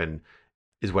would happen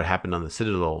is what happened on the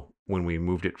Citadel when we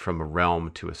moved it from a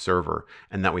realm to a server,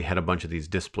 and that we had a bunch of these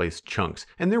displaced chunks,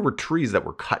 and there were trees that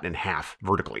were cut in half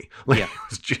vertically. It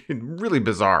was just really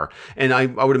bizarre. And I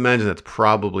would imagine that's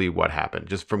probably what happened.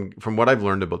 Just from what I've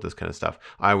learned about this kind of stuff,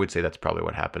 I would say that's probably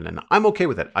what happened, and I'm okay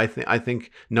with it. I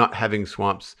think not having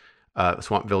swamp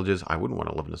villages, I wouldn't want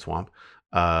to live in a swamp.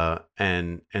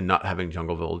 And not having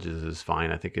jungle villages is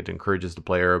fine. I think it encourages the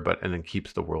player, and then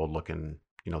keeps the world looking,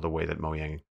 the way that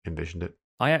Mojang envisioned it.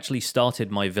 I actually started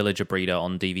my villager breeder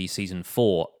on DV Season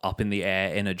 4 up in the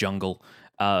air in a jungle,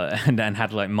 and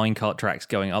had like minecart tracks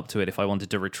going up to it if I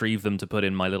wanted to retrieve them to put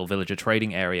in my little villager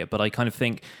trading area. But I kind of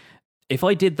think if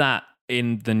I did that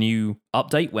in the new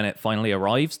update when it finally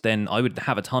arrives, then I would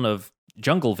have a ton of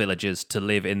jungle villagers to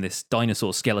live in this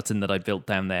dinosaur skeleton that I built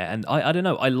down there. And I don't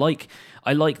know, I like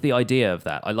the idea of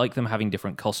that. I like them having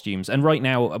different costumes. And right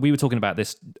now, we were talking about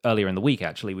this earlier in the week,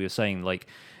 actually. We were saying, like,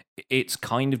 it's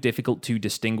kind of difficult to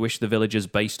distinguish the villagers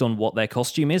based on what their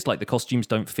costume is. Like, the costumes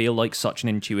don't feel like such an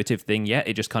intuitive thing yet.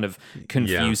 It just kind of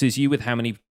confuses you with how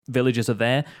many villagers are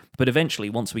there. But eventually,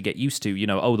 once we get used to,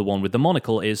 the one with the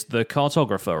monocle is the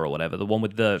cartographer or whatever. The one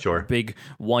with the Sure. big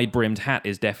wide-brimmed hat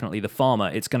is definitely the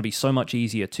farmer. It's going to be so much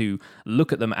easier to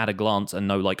look at them at a glance and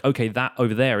know, like, okay, that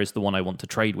over there is the one I want to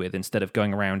trade with, instead of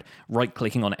going around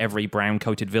right-clicking on every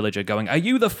brown-coated villager going, are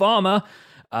you the farmer?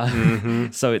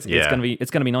 So it's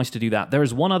gonna be nice to do that. There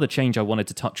is one other change I wanted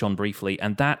to touch on briefly,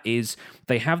 and that is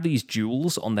they have these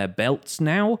jewels on their belts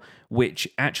now, which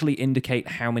actually indicate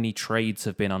how many trades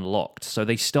have been unlocked. So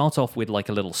they start off with like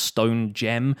a little stone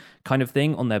gem kind of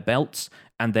thing on their belts,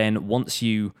 and then once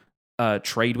you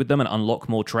trade with them and unlock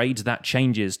more trades, that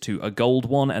changes to a gold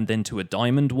one and then to a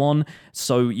diamond one.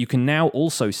 So you can now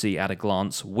also see at a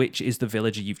glance which is the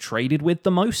villager you've traded with the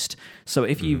most. So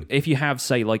if you have,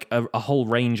 say, like a whole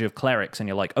range of clerics, and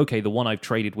you're like, okay, the one I've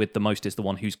traded with the most is the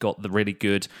one who's got the really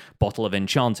good bottle of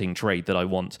enchanting trade that I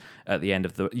want at the end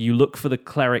of you look for the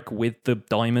cleric with the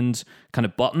diamond kind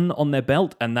of button on their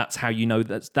belt, and that's how you know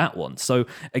that's that one. So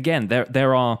again,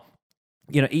 there are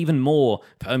even more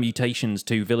permutations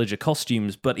to villager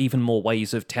costumes, but even more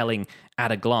ways of telling at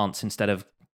a glance instead of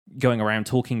going around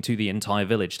talking to the entire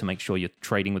village to make sure you're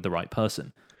trading with the right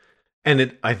person.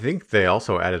 And I think they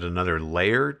also added another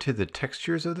layer to the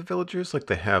textures of the villagers. Like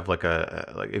they have like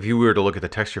like if you were to look at the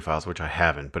texture files, which I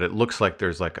haven't, but it looks like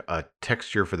there's like a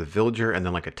texture for the villager and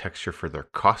then like a texture for their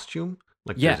costume.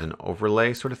 Like there's an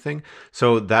overlay sort of thing.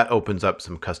 So that opens up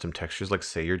some custom textures. Like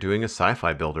say you're doing a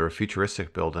sci-fi build or a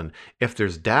futuristic build. And if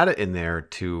there's data in there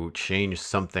to change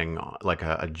something like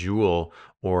a jewel,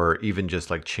 or even just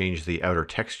like change the outer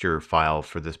texture file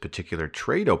for this particular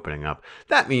trade opening up,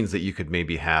 that means that you could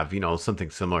maybe have, something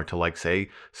similar to like say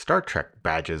Star Trek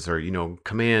badges or,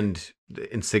 command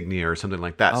insignia or something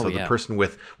like that. The person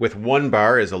with 1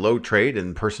 bar is a low trade,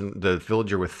 and the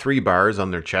villager with 3 bars on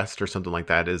their chest or something like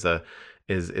that is a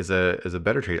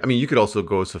better trade. I mean, you could also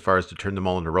go so far as to turn them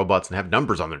all into robots and have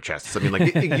numbers on their chests. I mean,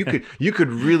 like you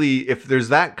could really, if there's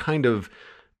that kind of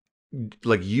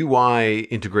like UI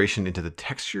integration into the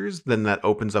textures, then that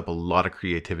opens up a lot of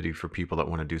creativity for people that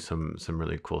want to do some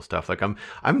really cool stuff. Like I'm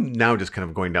now just kind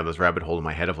of going down this rabbit hole in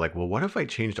my head of like, well, what if I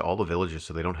changed all the villagers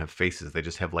so they don't have faces? They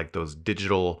just have like those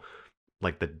digital,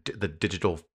 like the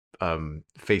digital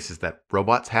faces that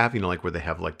robots have, like where they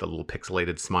have like the little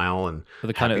pixelated smile and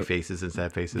the kind happy of faces and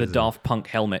sad faces. The Daft Punk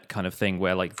helmet kind of thing,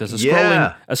 where like there's a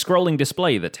scrolling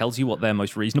display that tells you what their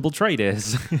most reasonable trade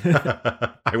is.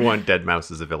 I want Dead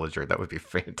Mouse as a villager. That would be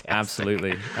fantastic.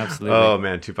 Absolutely. Oh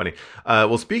man, too funny.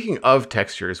 Well, speaking of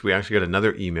textures, we actually got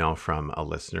another email from a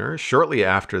listener shortly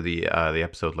after the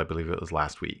episode. I believe it was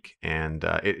last week, and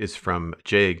it is from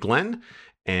Jay Glenn.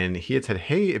 And he had said,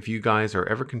 hey, if you guys are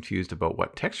ever confused about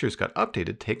what textures got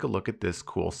updated, take a look at this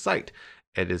cool site.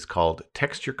 It is called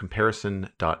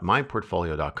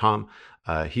texturecomparison.myportfolio.com.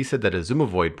 He said that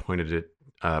Azumovoid pointed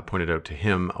out to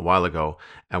him a while ago,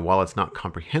 and while it's not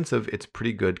comprehensive, it's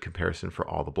pretty good comparison for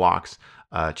all the blocks.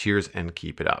 Cheers and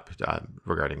keep it up,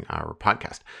 regarding our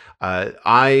podcast.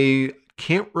 I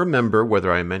can't remember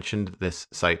whether I mentioned this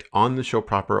site on the show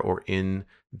proper or in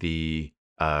the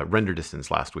render distance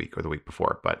last week or the week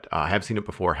before, but I have seen it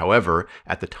before. However,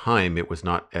 at the time, it was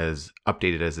not as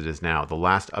updated as it is now. The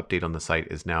last update on the site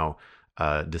is now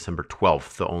December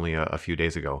 12th, so only a few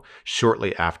days ago,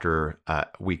 shortly after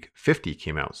week 50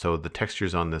 came out. So the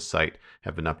textures on this site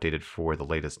have been updated for the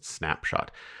latest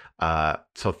snapshot.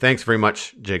 So thanks very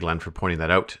much, Jay Glenn, for pointing that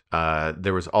out.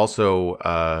 There was also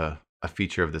a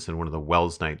feature of this in one of the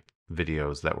Wells Night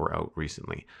videos that were out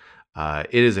recently.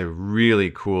 It is a really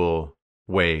cool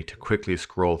way to quickly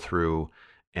scroll through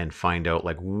and find out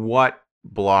like what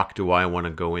block do I want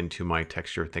to go into my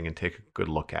texture thing and take a good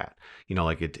look at.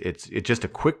 Like it's just a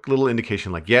quick little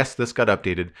indication like, yes, this got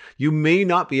updated. You may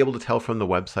not be able to tell from the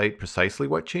website precisely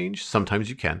what changed. Sometimes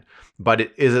you can, but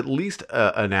it is at least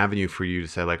an avenue for you to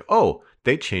say like, oh,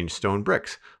 they changed stone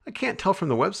bricks. I can't tell from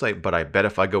the website, but I bet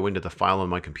if I go into the file on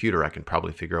my computer, I can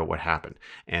probably figure out what happened.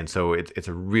 And so it's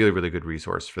a really, really good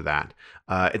resource for that.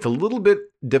 It's a little bit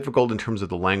difficult in terms of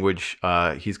the language.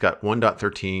 He's got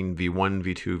 1.13, V1,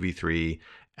 V2, V3,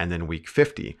 and then week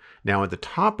 50. Now at the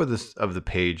top of the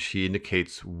page, he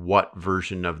indicates what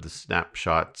version of the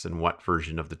snapshots and what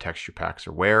version of the texture packs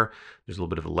are where. There's a little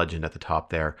bit of a legend at the top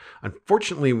there.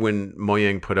 Unfortunately, when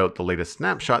Mojang put out the latest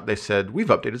snapshot, they said, we've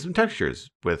updated some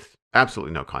textures with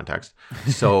absolutely no context.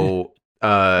 So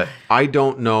I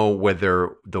don't know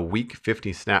whether the week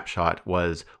 50 snapshot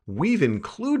was, we've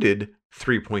included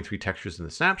 3.3 textures in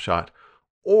the snapshot,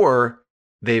 or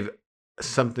they've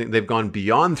gone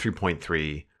beyond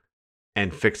 3.3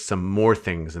 and fixed some more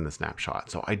things in the snapshot.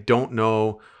 So I don't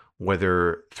know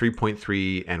whether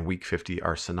 3.3 and week 50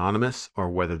 are synonymous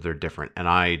or whether they're different. And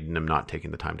I am not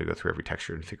taking the time to go through every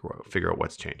texture and figure out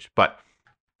what's changed. But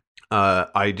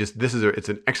it's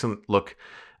an excellent look,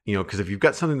 because if you've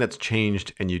got something that's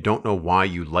changed and you don't know why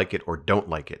you like it or don't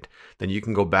like it, then you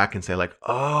can go back and say like,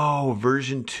 oh,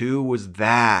 version 2 was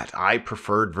that. I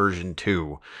preferred version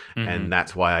 2. And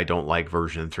that's why I don't like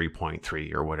version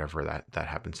 3.3 or whatever that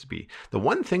happens to be. The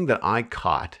one thing that I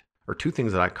caught, or two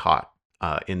things that I caught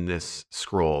in this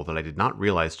scroll that I did not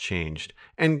realize changed,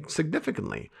 and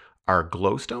significantly, are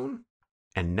glowstone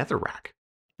and netherrack.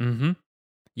 Mm-hmm.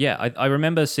 Yeah, I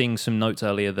remember seeing some notes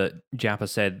earlier that Jappa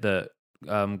said that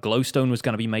glowstone was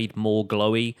going to be made more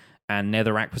glowy and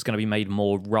netherrack was going to be made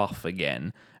more rough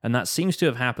again. And that seems to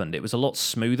have happened. It was a lot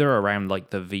smoother around like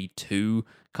the V2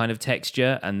 kind of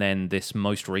texture, and then this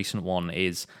most recent one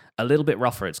is a little bit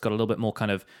rougher. It's got a little bit more kind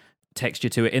of texture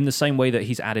to it, in the same way that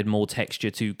he's added more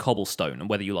texture to cobblestone, and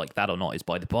whether you like that or not is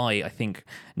by the by. I think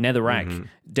netherrack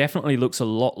definitely looks a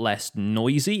lot less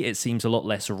noisy. It seems a lot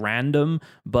less random,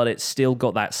 but it's still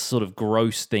got that sort of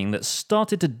gross thing that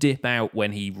started to dip out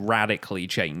when he radically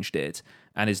changed it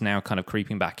and is now kind of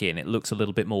creeping back in. It looks a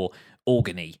little bit more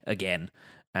organy again.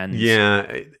 And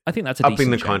yeah, I think that's a upping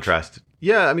decent the change. contrast.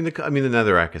 Yeah, I mean the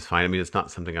netherrack is fine. I mean, it's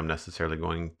not something I'm necessarily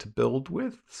going to build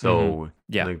with, so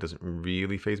Yeah. I think it doesn't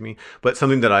really faze me. But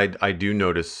something that I do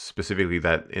notice specifically,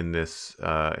 that in this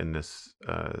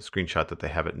screenshot that they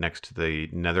have it next to the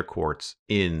nether quartz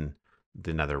in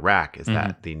the netherrack, is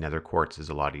that the nether quartz is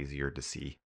a lot easier to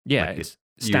see. Yeah, Like it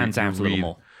stands out a little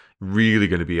more. Really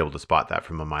going to be able to spot that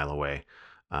from a mile away.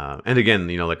 And again,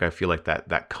 like I feel like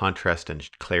that contrast and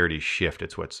clarity shift,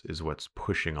 is what's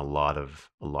pushing a lot of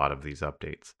these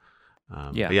updates.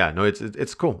 But yeah, no,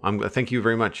 it's cool. Thank you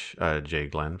very much, Jay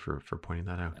Glenn, for pointing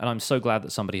that out. And I'm so glad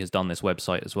that somebody has done this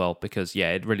website as well, because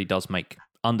it really does make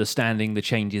understanding the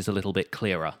changes a little bit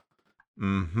clearer.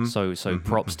 So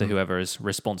props to whoever is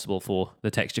responsible for the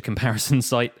texture comparison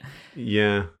site.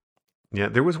 Yeah.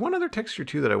 There was one other texture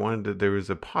too that I wanted to. There was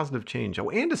a positive change. Oh,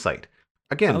 andesite.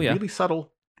 Again, really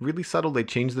subtle. Really subtle. They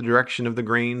changed the direction of the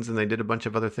grains and they did a bunch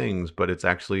of other things, but it's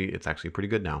actually pretty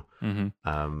good now.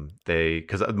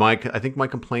 Because I think my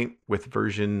complaint with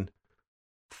version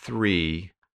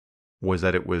 3 was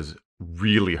that it was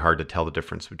really hard to tell the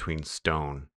difference between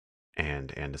stone and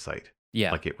andesite.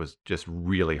 Yeah, like it was just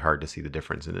really hard to see the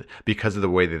difference in it because of the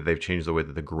way that they've changed the way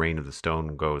that the grain of the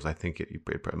stone goes. I think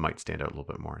it might stand out a little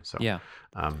bit more. So yeah,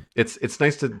 it's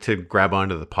nice to grab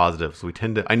onto the positives. We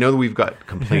tend to. I know that we've got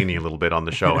complaining a little bit on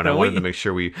the show, and I wanted to make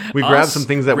sure we grab some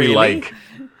things that we like.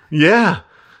 Yeah.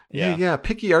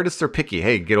 Picky artists are picky.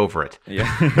 Hey, get over it. Yeah.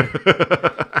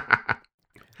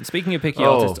 Speaking of picky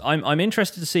artists, I'm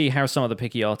interested to see how some of the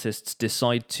picky artists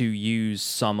decide to use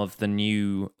some of the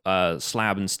new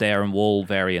slab and stair and wall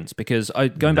variants. Because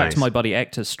going back to my buddy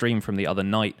Ector's stream from the other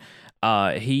night,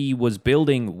 he was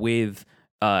building with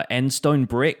endstone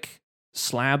brick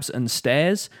slabs and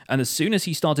stairs, and as soon as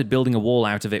he started building a wall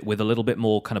out of it with a little bit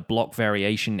more kind of block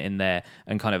variation in there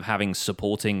and kind of having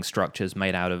supporting structures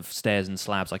made out of stairs and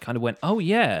slabs, I kind of went, oh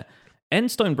yeah,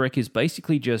 endstone brick is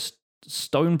basically just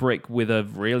stone brick with a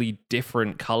really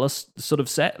different color sort of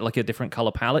set, like a different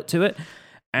color palette to it.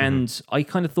 And I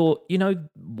kind of thought,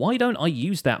 why don't I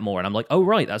use that more? And I'm like, oh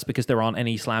right, that's because there aren't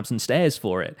any slabs and stairs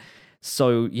for it.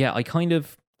 So yeah,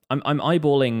 I'm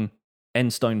eyeballing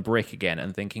endstone brick again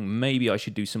and thinking maybe I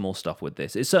should do some more stuff with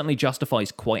this. It certainly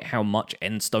justifies quite how much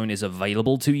endstone is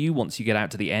available to you once you get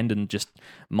out to the end and just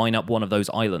mine up one of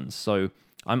those islands. So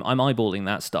I'm eyeballing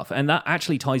that stuff. And that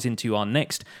actually ties into our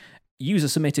next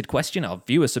user-submitted question, our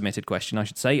viewer-submitted question, I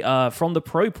should say, from the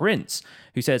Pro Prince,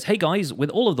 who says, hey guys, with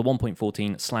all of the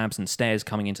 1.14 slabs and stairs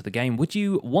coming into the game, would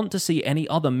you want to see any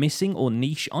other missing or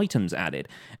niche items added?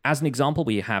 As an example,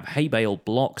 we have hay bale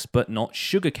blocks, but not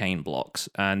sugarcane blocks.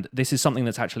 And this is something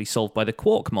that's actually solved by the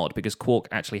Quark mod, because Quark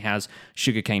actually has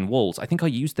sugarcane walls. I think I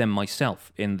used them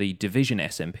myself in the Division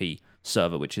SMP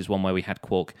server, which is one where we had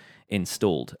Quark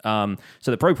installed. So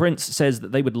the Pro Prince says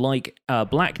that they would like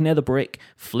black nether brick,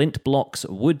 flint blocks,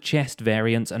 wood chest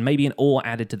variants, and maybe an ore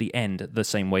added to the end, the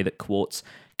same way that quartz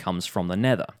comes from the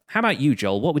nether. How about you,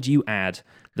 Joel? What would you add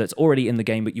that's already in the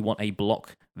game but you want a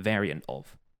block variant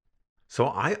of? So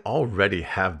I already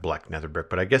have black nether brick,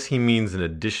 but I guess he means in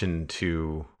addition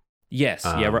to... Yes,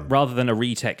 rather than a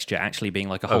retexture actually being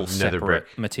like a whole separate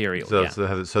brick material.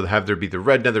 So have there be the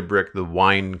red nether brick, the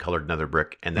wine-colored nether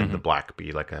brick, and then the black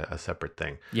be like a separate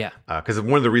thing. Yeah. Because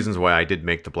one of the reasons why I did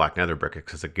make the black nether brick is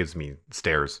because it gives me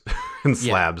stairs and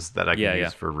slabs that I can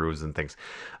use for roofs and things.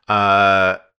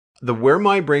 Where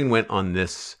my brain went on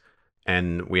this,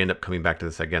 and we end up coming back to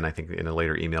this again, I think, in a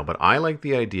later email, but I like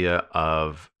the idea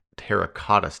of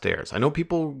terracotta stairs. I know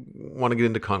people want to get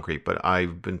into concrete, but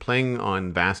I've been playing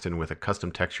on Vastin with a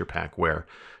custom texture pack where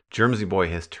Germsy Boy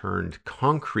has turned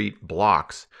concrete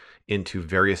blocks into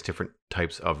various different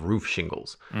types of roof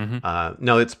shingles.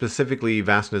 Now, it's specifically,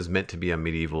 Vastin is meant to be a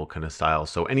medieval kind of style.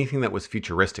 So anything that was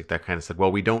futuristic, that kind of said,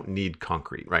 well, we don't need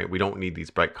concrete, right? We don't need these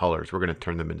bright colors. We're going to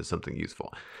turn them into something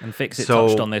useful. And Fixit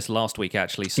touched on this last week,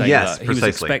 actually, saying yes, that he was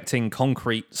expecting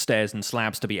concrete stairs and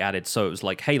slabs to be added. So it was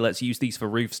like, hey, let's use these for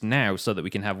roofs now so that we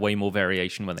can have way more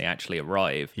variation when they actually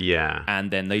arrive. Yeah. And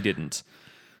then they didn't.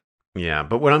 Yeah,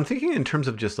 but what I'm thinking in terms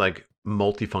of just like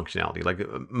multifunctionality, like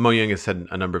Mojang has said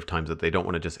a number of times that they don't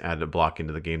want to just add a block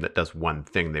into the game that does one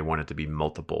thing. They want it to be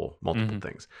multiple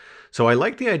things. So I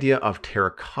like the idea of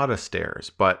terracotta stairs,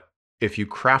 but if you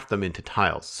craft them into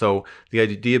tiles. So the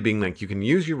idea being like you can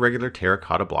use your regular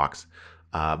terracotta blocks,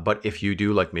 but if you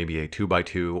do like maybe a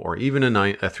 2x2 or even a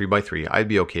 3x3, I'd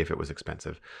be okay if it was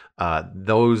expensive.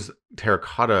 Those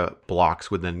terracotta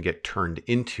blocks would then get turned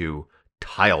into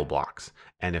tile blocks.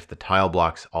 And if the tile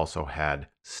blocks also had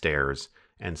stairs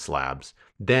and slabs,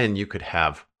 then you could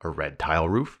have a red tile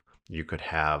roof. You could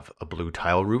have a blue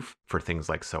tile roof for things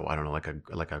like, so I don't know, like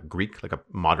a Greek, like a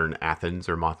modern Athens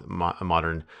or a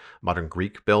modern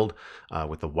Greek build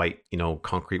with the white,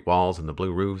 concrete walls and the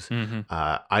blue roofs.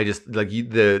 I just like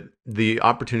the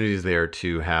opportunities there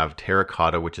to have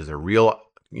terracotta, which is a real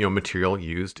material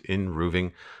used in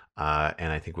roofing,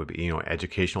 and I think would be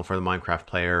educational for the Minecraft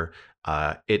player.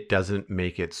 It doesn't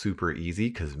make it super easy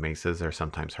because mesas are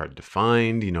sometimes hard to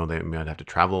find. They might have to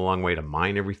travel a long way to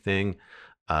mine everything.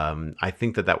 I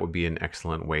think that would be an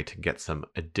excellent way to get some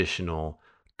additional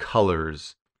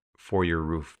colors for your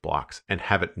roof blocks and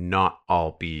have it not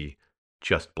all be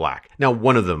just black. Now,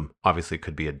 one of them obviously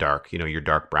could be a dark, your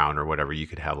dark brown or whatever. You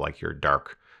could have like your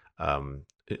dark,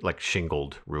 like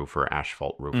shingled roof or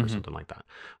asphalt roof or something like that.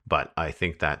 But I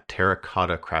think that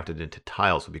terracotta crafted into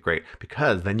tiles would be great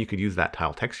because then you could use that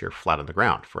tile texture flat on the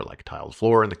ground for like tiled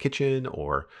floor in the kitchen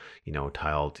or,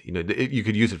 tiled, you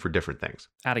could use it for different things.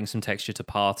 Adding some texture to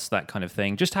paths, that kind of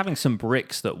thing. Just having some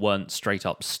bricks that weren't straight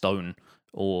up stone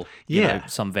or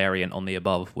some variant on the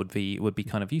above would be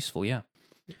kind of useful. Yeah,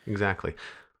 exactly.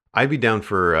 I'd be down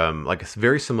for like it's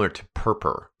very similar to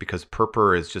Purpur because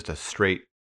Purpur is just a straight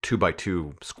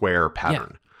 2x2 square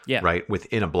pattern, right,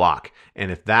 within a block. And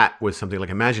if that was something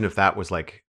like, imagine if that was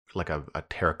like a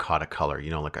terracotta color,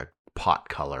 like a pot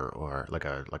color or like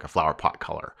a flower pot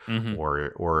color,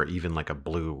 or even like a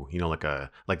blue,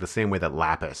 like the same way that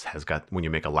lapis has got when you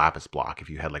make a lapis block. If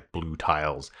you had like blue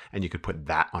tiles and you could put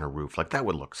that on a roof, like that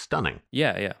would look stunning.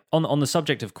 Yeah. On the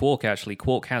subject of Quark, actually,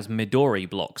 Quark has Midori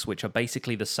blocks, which are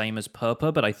basically the same as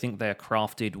Purpur, but I think they're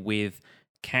crafted with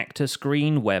cactus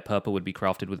green, where Purpur would be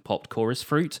crafted with popped chorus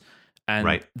fruit,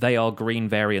 and they are green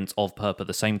variants of Purpur,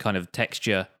 the same kind of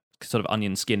texture, sort of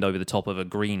onion skinned over the top of a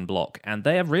green block, and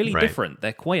they are really different.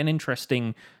 They're quite an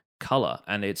interesting color,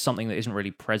 and it's something that isn't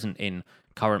really present in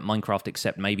current Minecraft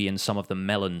except maybe in some of the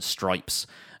melon stripes.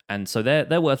 And so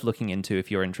they're worth looking into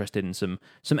if you're interested in some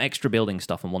extra building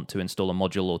stuff and want to install a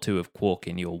module or two of Quark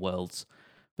in your worlds.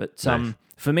 But Nice.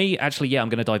 For me, actually, I'm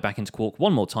going to dive back into Quark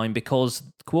one more time because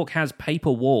Quark has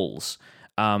paper walls.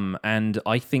 And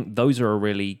I think those are a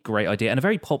really great idea and a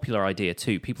very popular idea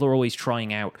too. People are always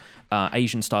trying out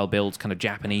Asian-style builds, kind of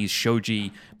Japanese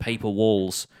shoji paper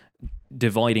walls.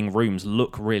 Dividing rooms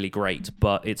look really great,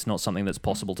 but it's not something that's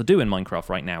possible to do in Minecraft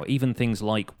right now. Even things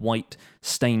like white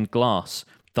stained glass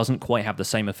doesn't quite have the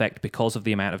same effect because of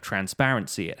the amount of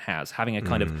transparency it has. Having a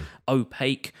kind of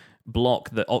opaque block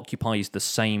that occupies the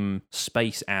same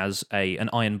space as an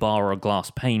iron bar or a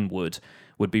glass pane would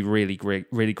be really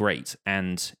great,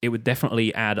 and it would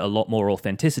definitely add a lot more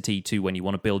authenticity to when you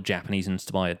want to build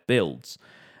Japanese-inspired builds.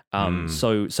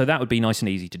 So that would be nice and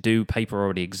easy to do. Paper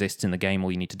already exists in the game.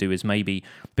 All you need to do is maybe,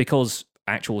 because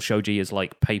actual shoji is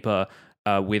like paper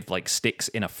with like sticks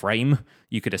in a frame,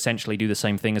 you could essentially do the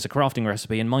same thing as a crafting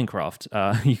recipe in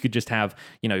Minecraft. You could just have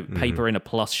paper in a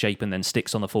plus shape and then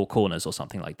sticks on the four corners or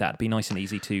something like that. It'd be nice and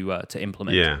easy to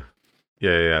implement.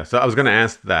 Yeah. So I was going to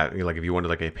ask that, like, if you wanted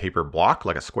like a paper block,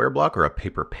 like a square block, or a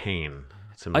paper pane.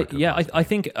 I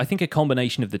think a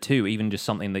combination of the two, even just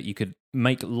something that you could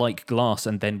make like glass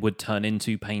and then would turn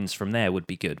into panes from there would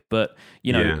be good. But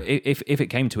if it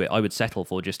came to it, I would settle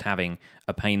for just having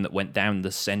a pane that went down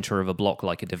the center of a block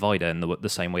like a divider in the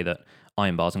same way that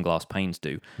iron bars and glass panes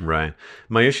do. Right.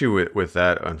 My issue with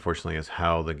that, unfortunately, is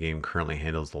how the game currently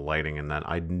handles the lighting, and that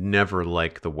I never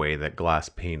like the way that glass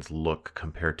panes look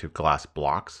compared to glass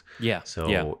blocks. Yeah.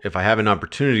 So if I have an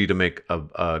opportunity to make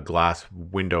a glass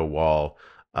window wall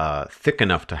thick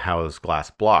enough to house glass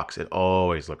blocks, it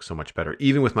always looks so much better.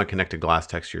 Even with my connected glass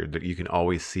texture, that you can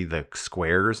always see the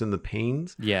squares in the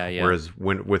panes. Yeah, yeah. Whereas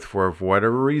for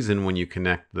whatever reason, when you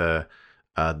connect the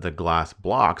glass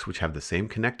blocks, which have the same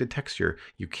connected texture,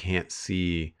 you can't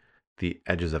see the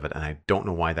edges of it, and I don't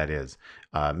know why that is.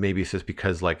 Maybe it's just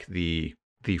because like the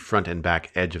front and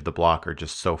back edge of the block are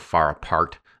just so far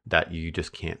apart that you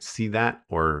just can't see that,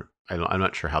 or I'm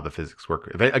not sure how the physics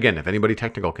work. If anybody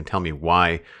technical can tell me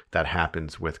why that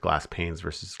happens with glass panes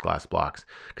versus glass blocks,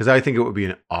 because I think it would be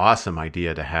an awesome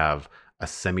idea to have a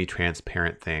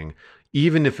semi-transparent thing,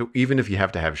 even if you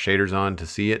have to have shaders on to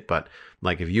see it. But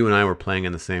like if you and I were playing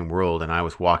in the same world and I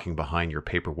was walking behind your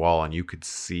paper wall and you could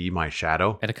see my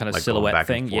shadow And a kind of like silhouette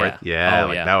thing, yeah.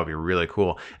 That would be really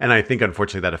cool. And I think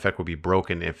unfortunately that effect would be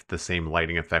broken if the same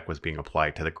lighting effect was being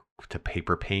applied to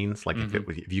paper panes. Like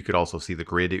if you could also see the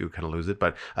grid, you would kind of lose it.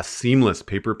 But a seamless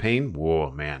paper pane, whoa,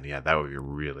 man, yeah, that would be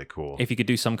really cool. If you could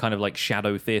do some kind of like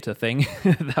shadow theater thing,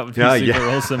 that would be super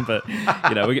awesome. But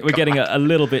we're getting a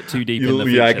little bit too deep in the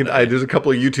future. Yeah, there's a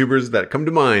couple of YouTubers that come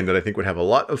to mind that I think would have a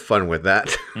lot of fun with that.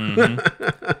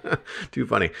 Too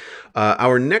funny.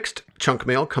 Our next chunk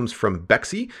mail comes from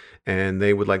Bexy, and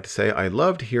they would like to say, I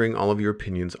loved hearing all of your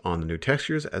opinions on the new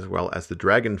textures as well as the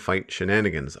dragon fight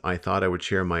shenanigans. I thought I would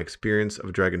share my experience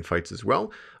of dragon fights as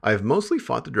well. I've mostly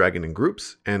fought the dragon in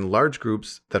groups and large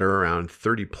groups that are around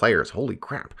 30 players. Holy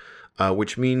crap.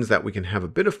 Which means that we can have a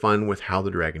bit of fun with how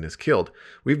the dragon is killed.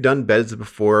 We've done beds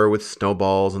before with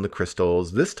snowballs and the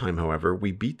crystals. This time, however,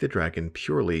 we beat the dragon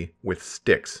purely with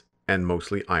sticks and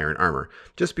mostly iron armor,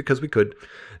 just because we could.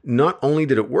 Not only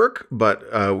did it work, but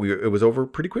it was over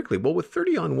pretty quickly. Well, with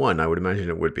 30 on 1, I would imagine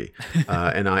it would be.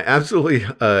 And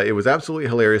it was absolutely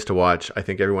hilarious to watch. I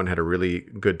think everyone had a really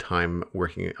good time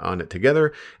working on it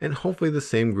together, and hopefully the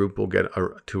same group will get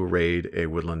to raid a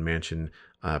woodland mansion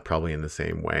probably in the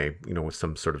same way, with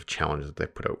some sort of challenge that they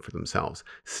put out for themselves.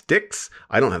 Sticks?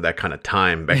 I don't have that kind of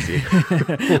time, Bexy.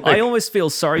 I almost feel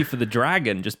sorry for the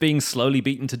dragon. Just being slowly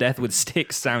beaten to death with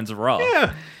sticks sounds rough.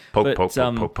 Yeah. Poke. But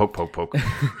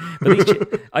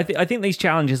I think these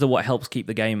challenges are what helps keep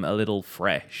the game a little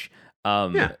fresh.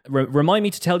 Remind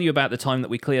me to tell you about the time that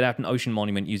we cleared out an ocean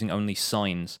monument using only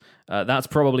signs. That's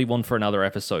probably one for another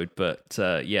episode, but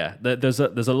there's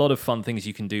a lot of fun things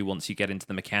you can do once you get into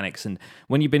the mechanics, and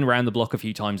when you've been around the block a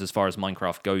few times as far as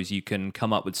Minecraft goes, you can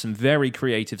come up with some very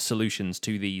creative solutions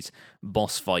to these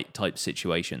boss fight type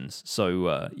situations.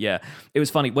 So it was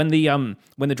funny when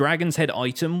the Dragon's Head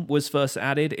item was first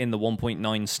added in the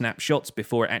 1.9 snapshots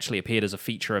before it actually appeared as a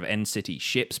feature of End City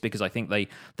ships, because I think they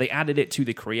added it to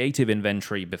the creative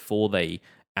inventory before they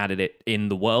added it in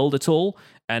the world at all.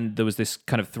 And there was this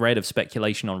kind of thread of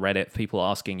speculation on Reddit, people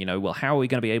asking, well, how are we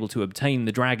going to be able to obtain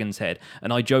the dragon's head?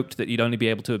 And I joked that you'd only be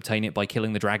able to obtain it by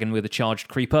killing the dragon with a charged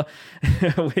creeper,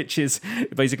 which is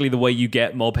basically the way you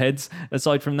get mob heads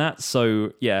aside from that.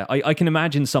 So yeah, I can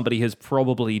imagine somebody has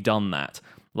probably done that,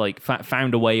 like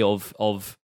found a way of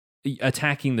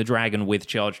attacking the dragon with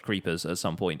charged creepers at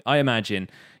some point. I imagine,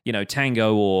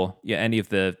 Tango or any of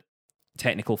the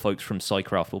technical folks from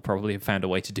SciCraft will probably have found a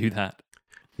way to do that.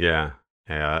 Yeah.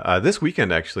 This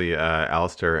weekend, actually,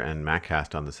 Alistair and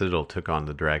Mattcast on the Citadel took on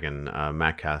the dragon.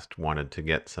 Mattcast wanted to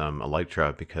get some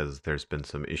Elytra because there's been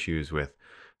some issues with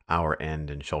our end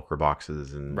and shulker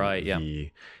boxes, and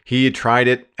he tried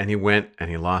it and he went and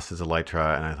he lost his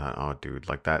Elytra, and I thought, oh dude,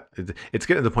 like that, it's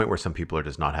getting to the point where some people are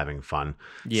just not having fun.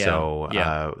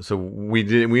 So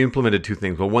we implemented two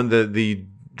things. Well, one, the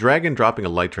dragon dropping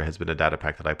Elytra has been a data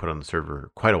pack that I put on the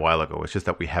server quite a while ago. It's just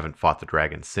that we haven't fought the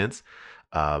dragon since.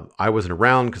 I wasn't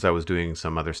around because I was doing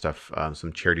some other stuff,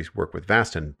 some charities work with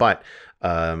Vaston, but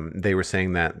they were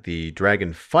saying that the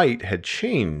dragon fight had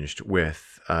changed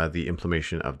with the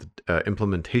implementation of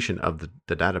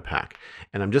the data pack.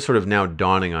 And I'm just sort of now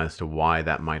dawning as to why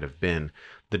that might have been.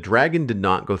 The dragon did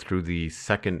not go through the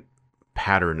second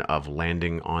pattern of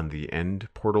landing on the end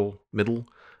portal middle.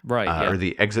 Or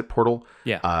the exit portal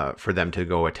for them to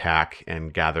go attack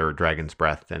and gather dragon's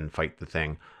breath and fight the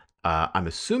thing. I'm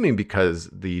assuming because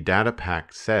the data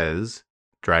pack says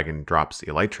dragon drops the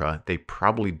Elytra, they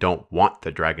probably don't want the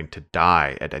dragon to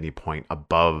die at any point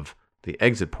above the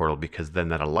exit portal, because then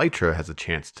that Elytra has a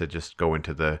chance to just go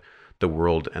into the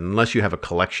world. And unless you have a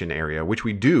collection area, which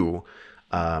we do,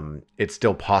 it's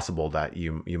still possible that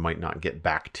you might not get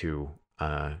back to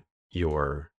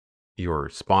your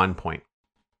spawn point,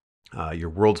 your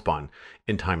world spawn,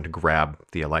 in time to grab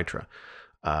the Elytra.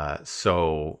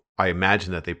 So I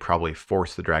imagine that they probably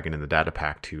forced the dragon in the data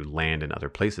pack to land in other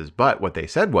places. But what they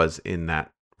said was, in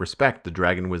that respect, the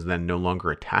dragon was then no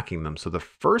longer attacking them. So the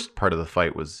first part of the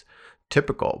fight was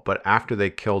typical. But after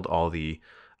they killed all the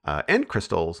end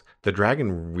crystals, the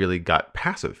dragon really got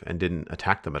passive and didn't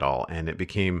attack them at all, and it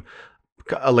became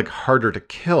like harder to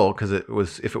kill because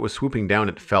if it was swooping down,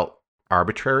 it felt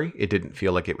arbitrary. It didn't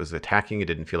feel like it was attacking. It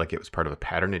didn't feel like it was part of a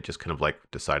pattern. It just kind of like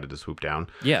decided to swoop down.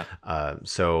 Yeah.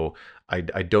 So I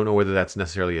don't know whether that's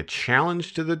necessarily a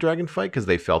challenge to the dragon fight because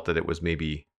they felt that it was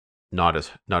maybe not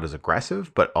as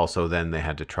aggressive, but also then they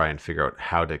had to try and figure out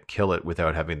how to kill it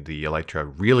without having the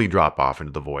elytra really drop off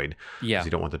into the void. Yeah. Because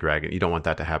you don't want the dragon, you don't want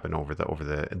that to happen over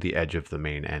the edge of the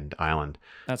main end island.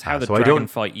 That's how the dragon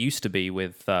fight used to be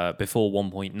with before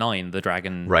 1.9. The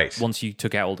dragon, right? Once you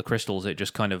took out all the crystals, it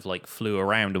just kind of like flew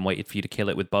around and waited for you to kill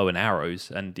it with bow and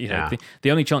arrows. And you know,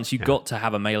 the only chance you got to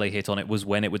have a melee hit on it was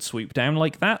when it would swoop down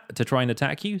like that to try and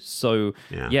attack you. So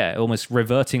almost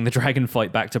reverting the dragon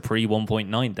fight back to pre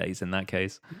 1.9 days in that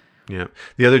case. Yeah.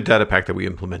 The other data pack that we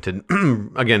implemented,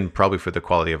 again, probably for the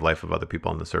quality of life of other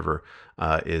people on the server,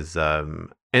 is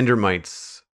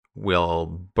endermites will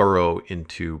burrow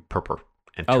into purpur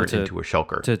and turn into a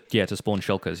shulker. To spawn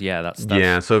shulkers. Yeah, that's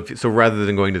yeah. So rather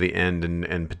than going to the end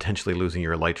and potentially losing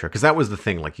your elytra, because that was the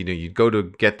thing. Like, you know, you'd go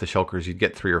to get the shulkers, you'd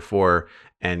get 3 or 4,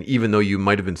 and even though you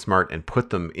might have been smart and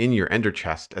put them in your ender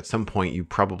chest, at some point you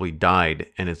probably died,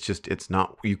 and it's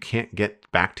not, you can't get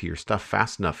back to your stuff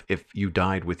fast enough if you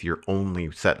died with your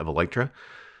only set of elytra.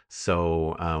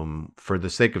 So for the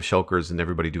sake of shulkers and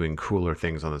everybody doing cooler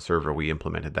things on the server, we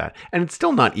implemented that. And it's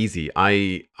still not easy.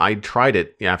 I tried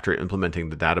it after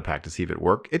implementing the data pack to see if it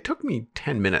worked. It took me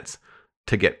 10 minutes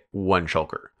to get 1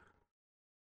 shulker.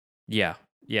 Yeah.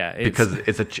 Yeah, because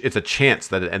it's a chance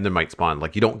that an ender might spawn.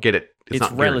 Like, you don't get it. It's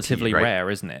not relatively right? rare,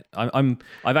 isn't it?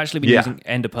 I've actually been using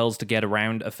ender pearls to get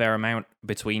around a fair amount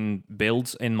between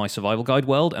builds in my survival guide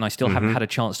world, and I still haven't had a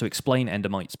chance to explain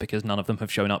endermites because none of them have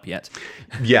shown up yet.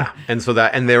 Yeah, and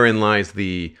therein lies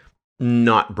the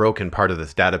not broken part of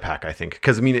this data pack, I think.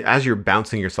 Because, I mean, as you're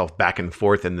bouncing yourself back and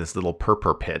forth in this little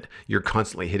purpur pit, you're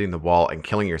constantly hitting the wall and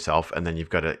killing yourself, and then you've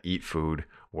got to eat food,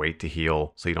 wait to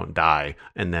heal so you don't die,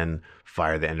 and then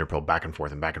fire the ender pearl back and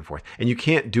forth and back and forth. And you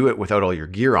can't do it without all your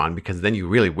gear on, because then you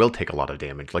really will take a lot of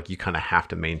damage. Like, you kind of have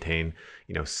to maintain,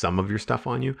 you know, some of your stuff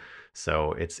on you.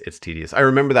 So it's tedious. I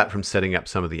remember that from setting up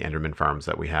some of the enderman farms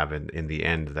that we have in the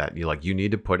end, that you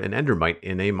need to put an endermite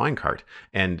in a minecart,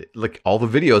 and like, all the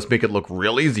videos make it look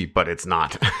real easy, but it's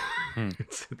not.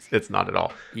 It's not at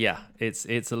all. Yeah, it's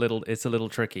a little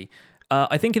tricky.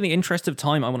 I think in the interest of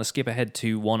time, I want to skip ahead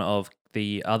to one of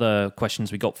the other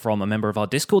questions we got from a member of our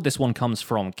Discord. This one comes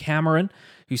from Cameron,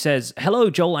 who says, "Hello,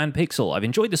 Joel and Pixel. I've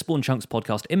enjoyed the Spawn Chunks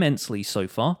podcast immensely so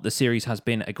far. The series has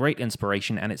been a great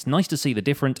inspiration, and it's nice to see the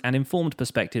different and informed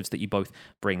perspectives that you both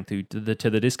bring to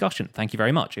the discussion. Thank you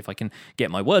very much. If I can get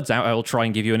my words out, I will try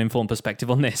and give you an informed perspective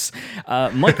on this.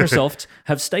 Microsoft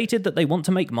have stated that they want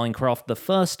to make Minecraft the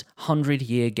first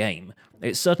 100-year game.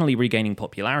 It's certainly regaining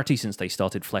popularity since they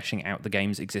started fleshing out the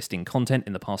game's existing content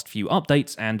in the past few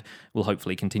updates, and will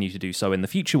hopefully continue to do so in the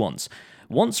future ones.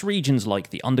 Once regions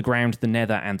like the Underground, the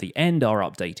Nether, and the End are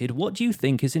updated, what do you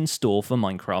think is in store for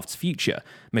Minecraft's future?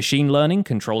 Machine learning,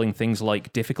 controlling things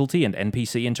like difficulty and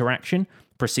NPC interaction?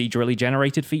 Procedurally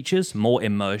generated features, more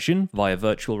immersion via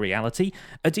virtual reality,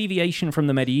 a deviation from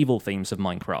the medieval themes of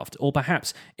Minecraft, or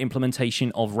perhaps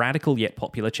implementation of radical yet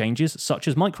popular changes such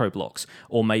as microblocks,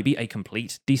 or maybe a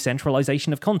complete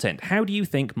decentralization of content. How do you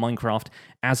think Minecraft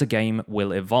as a game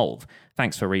will evolve?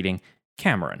 Thanks for reading,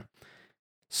 Cameron."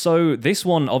 So this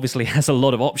one obviously has a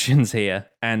lot of options here,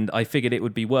 and I figured it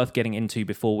would be worth getting into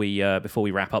before we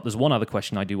wrap up. There's one other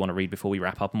question I do want to read before we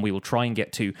wrap up, and we will try and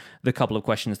get to the couple of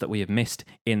questions that we have missed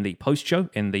in the post-show,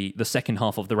 in the second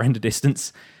half of the render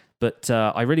distance. But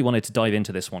I really wanted to dive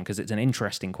into this one because it's an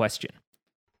interesting question.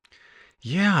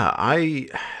 Yeah,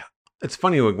 it's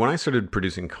funny, when I started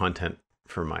producing content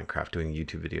for Minecraft, doing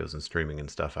YouTube videos and streaming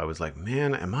and stuff, I was like,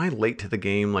 man, am I late to the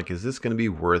game? Like, is this going to be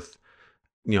worth,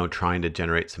 you know, trying to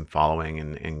generate some following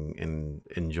and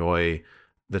enjoy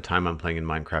the time I'm playing in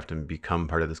Minecraft and become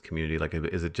part of this community? Like,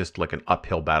 is it just like an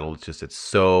uphill battle? Is it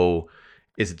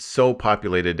so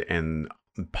populated and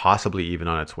possibly even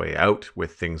on its way out,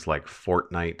 with things like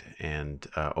Fortnite and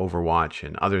Overwatch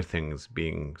and other things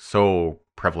being so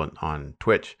prevalent on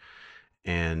Twitch?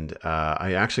 And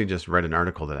I actually just read an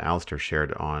article that Alistair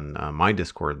shared on my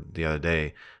Discord the other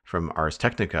day from Ars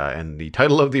Technica, and the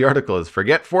title of the article is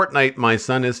 "Forget Fortnite, My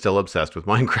Son is Still Obsessed with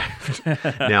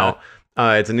Minecraft." Now,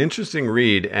 it's an interesting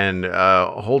read, and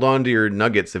hold on to your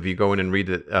nuggets if you go in and read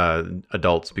it,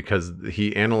 adults, because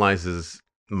he analyzes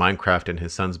Minecraft and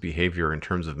his son's behavior in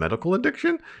terms of medical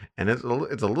addiction, and it's a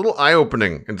little eye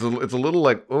opening. It's a little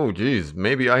like, oh geez,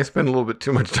 maybe I spend a little bit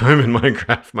too much time in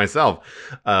Minecraft myself.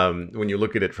 When you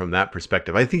look at it from that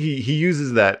perspective, I think he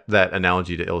uses that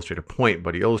analogy to illustrate a point,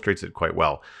 but he illustrates it quite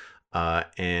well.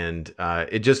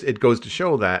 It goes to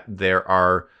show that there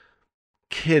are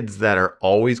kids that are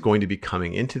always going to be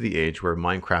coming into the age where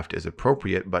Minecraft is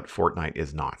appropriate, but Fortnite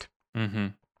is not. Mm-hmm.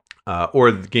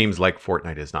 Or games like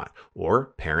Fortnite is not.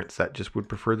 Or parents that just would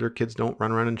prefer their kids don't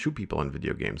run around and shoot people in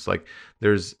video games. Like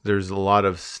there's a lot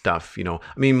of stuff, I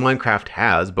mean, Minecraft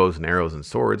has bows and arrows and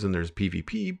swords, and there's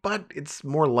PvP, but it's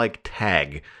more like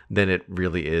tag than it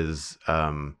really is.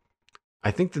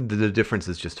 I think the difference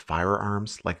is just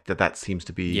firearms. Like that seems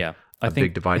to be a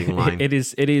big dividing line. It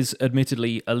is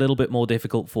admittedly a little bit more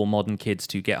difficult for modern kids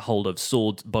to get hold of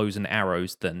swords, bows, and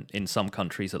arrows than in some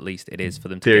countries, at least, it is for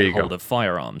them to get hold of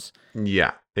firearms.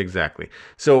 Yeah, exactly.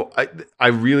 So I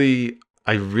really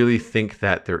think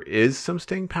that there is some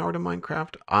staying power to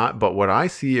Minecraft. But what I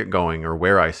see it going, or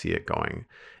where I see it going,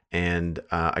 and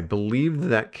I believe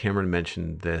that Cameron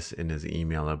mentioned this in his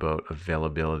email about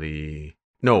availability.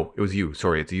 No, it was you.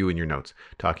 Sorry, it's you in your notes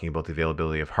talking about the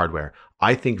availability of hardware.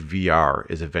 I think VR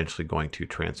is eventually going to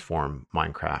transform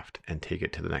Minecraft and take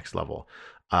it to the next level.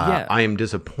 I am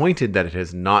disappointed that it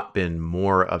has not been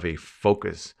more of a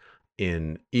focus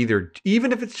in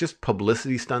even if it's just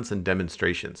publicity stunts and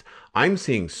demonstrations. I'm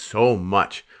seeing so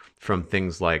much from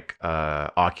things like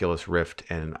Oculus Rift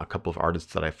and a couple of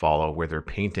artists that I follow where they're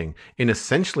painting in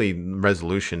essentially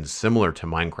resolutions similar to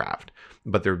Minecraft,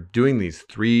 but they're doing these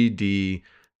 3D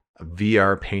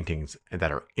VR paintings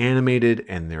that are animated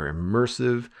and they're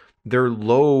immersive. They're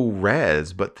low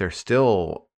res, but they're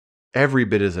still every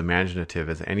bit as imaginative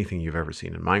as anything you've ever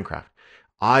seen in Minecraft.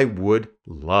 I would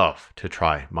love to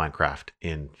try Minecraft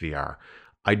in VR.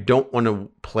 I don't want to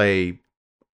play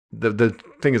the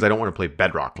thing is I don't want to play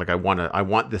Bedrock. Like I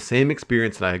want the same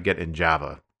experience that I get in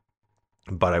Java,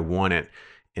 but I want it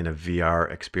in a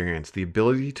VR experience. The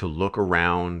ability to look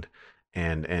around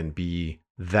and be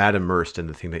that immersed in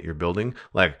the thing that you're building.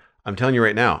 Like I'm telling you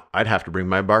right now, I'd have to bring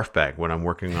my barf bag when I'm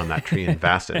working on that tree in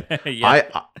Vaston.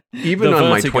 Even on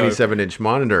my 27-inch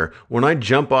monitor, when I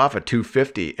jump off at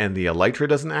 250 and the elytra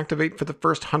doesn't activate for the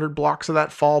first 100 blocks of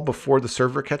that fall before the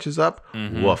server catches up,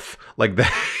 woof. Like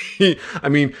that. I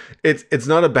mean, it's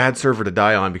not a bad server to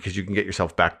die on because you can get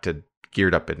yourself back to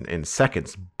geared up in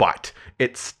seconds, but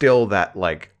it's still that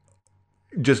like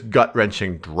just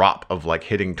gut-wrenching drop of like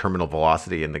hitting terminal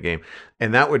velocity in the game.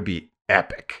 And that would be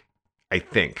epic, I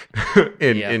think,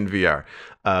 in VR.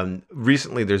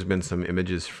 Recently, there's been some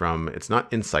images from, it's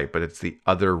not InSight, but it's the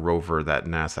other rover that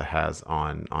NASA has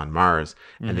on Mars.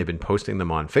 And they've been posting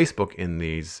them on Facebook in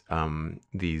these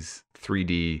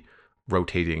 3D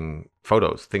rotating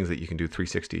photos, things that you can do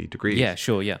 360 degrees. Yeah,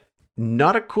 sure, yeah.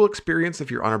 Not a cool experience if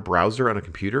you're on a browser on a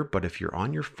computer, but if you're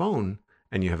on your phone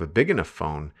and you have a big enough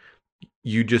phone,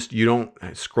 you don't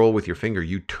scroll with your finger.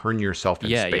 You turn yourself in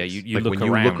space. Yeah, you like look when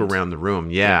around. You look around the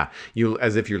room. You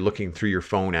as if you're looking through your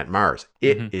phone at Mars.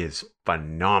 It is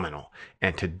phenomenal.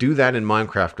 And to do that in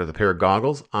Minecraft with a pair of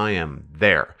goggles, I am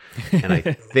there. And I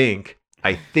think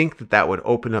that would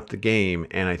open up the game.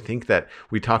 And I think that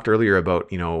we talked earlier about,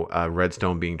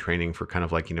 Redstone being training for kind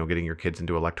of like, getting your kids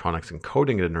into electronics and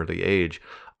coding at an early age.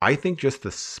 I think just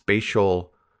the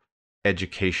spatial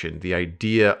education, the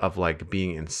idea of like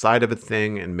being inside of a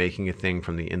thing and making a thing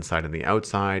from the inside and the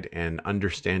outside and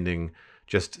understanding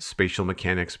just spatial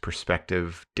mechanics,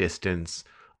 perspective, distance,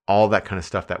 all that kind of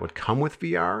stuff that would come with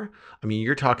VR. I mean,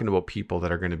 you're talking about people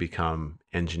that are going to become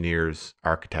engineers,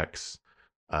 architects,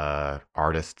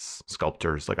 artists,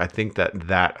 sculptors. Like I think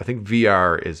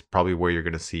VR is probably where you're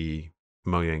going to see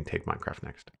Mojang take Minecraft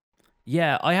next.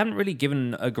 Yeah, I haven't really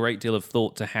given a great deal of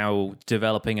thought to how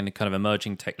developing and kind of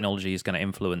emerging technology is going to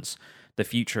influence the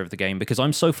future of the game because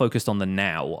I'm so focused on the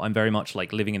now. I'm very much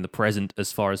like living in the present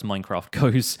as far as Minecraft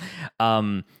goes.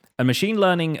 And machine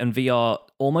learning and VR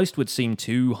almost would seem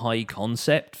too high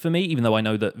concept for me, even though I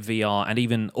know that VR and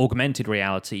even augmented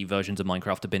reality versions of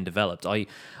Minecraft have been developed. I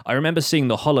remember seeing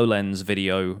the HoloLens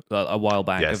video a while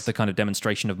back of the kind of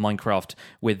demonstration of Minecraft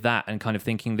with that and kind of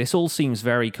thinking this all seems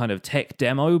very kind of tech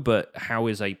demo, but how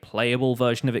is a playable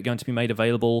version of it going to be made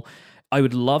available? I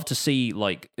would love to see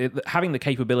like having the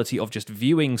capability of just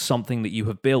viewing something that you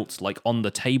have built like on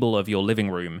the table of your living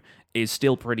room is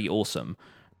still pretty awesome.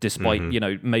 Despite,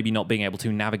 maybe not being able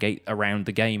to navigate around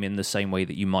the game in the same way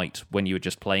that you might when you were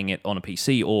just playing it on a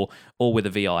PC or with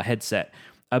a VR headset.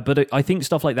 But I think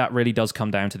stuff like that really does come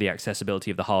down to the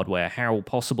accessibility of the hardware. How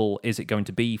possible is it going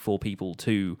to be for people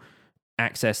to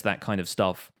access that kind of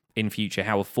stuff in future?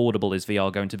 How affordable is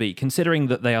VR going to be? Considering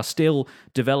that they are still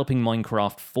developing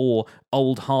Minecraft for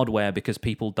old hardware because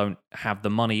people don't have the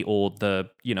money, or they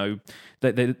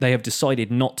have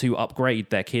decided not to upgrade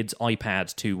their kids'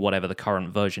 iPad to whatever the current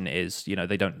version is.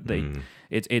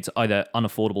 It's either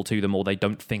unaffordable to them, or they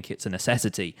don't think it's a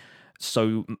necessity.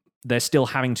 So they're still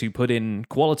having to put in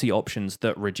quality options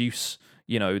that reduce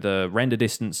the render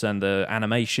distance and the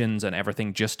animations and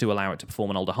everything just to allow it to perform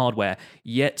on older hardware,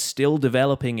 yet still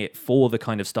developing it for the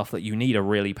kind of stuff that you need a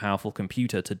really powerful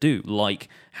computer to do, like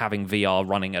having VR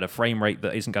running at a frame rate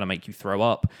that isn't going to make you throw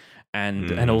up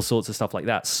and all sorts of stuff like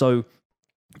that. So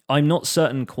I'm not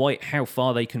certain quite how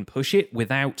far they can push it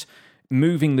without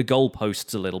moving the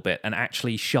goalposts a little bit and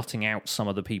actually shutting out some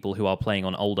of the people who are playing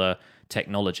on older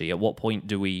technology. At what point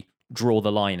do we draw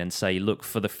the line and say, look,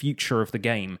 for the future of the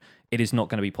game, it is not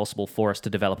going to be possible for us to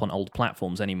develop on old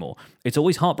platforms anymore? It's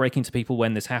always heartbreaking to people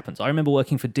when this happens. I remember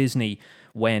working for Disney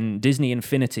when Disney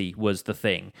Infinity was the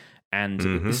thing,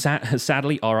 and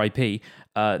sadly, RIP,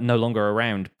 no longer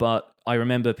around, but I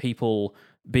remember people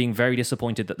being very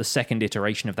disappointed that the second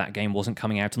iteration of that game wasn't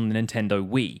coming out on the Nintendo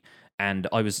Wii, and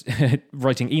I was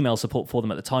writing email support for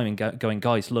them at the time and going,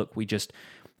 guys, look, we just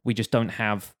don't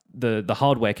have the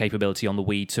hardware capability on the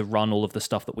Wii to run all of the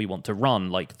stuff that we want to run.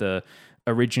 Like, the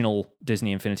original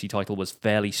Disney Infinity title was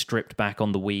fairly stripped back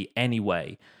on the Wii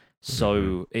anyway,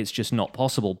 so it's just not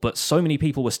possible. But so many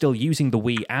people were still using the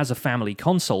Wii as a family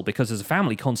console, because as a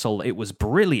family console it was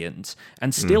brilliant,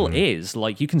 and still is.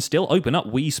 Like, you can still open up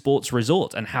Wii Sports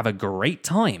Resort and have a great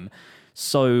time.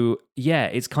 So yeah,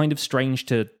 it's kind of strange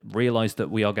to realize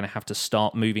that we are going to have to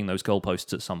start moving those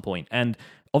goalposts at some point. And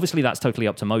obviously that's totally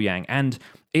up to Mojang, and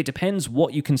it depends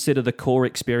what you consider the core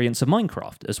experience of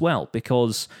Minecraft as well,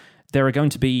 because there are going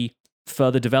to be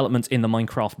further developments in the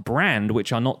Minecraft brand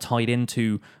which are not tied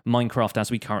into Minecraft as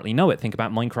we currently know it. Think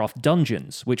about Minecraft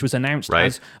Dungeons, which was announced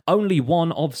as only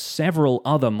one of several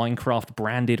other Minecraft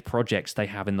branded projects they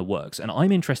have in the works. And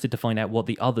I'm interested to find out what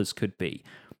the others could be,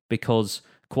 because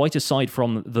quite aside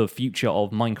from the future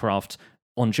of Minecraft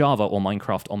on Java or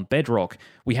Minecraft on Bedrock,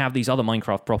 we have these other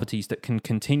Minecraft properties that can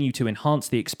continue to enhance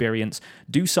the experience,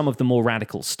 do some of the more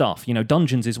radical stuff.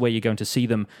 Dungeons is where you're going to see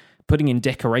them putting in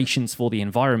decorations for the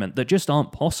environment that just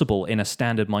aren't possible in a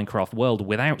standard Minecraft world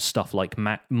without stuff like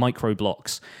micro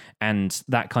blocks and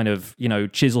that kind of,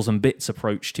 chisels and bits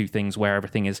approach to things where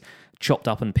everything is chopped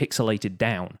up and pixelated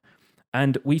down.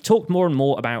 And we talked more and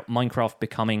more about Minecraft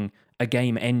becoming a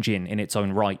game engine in its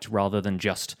own right rather than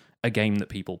just a game that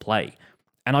people play.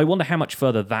 And I wonder how much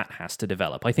further that has to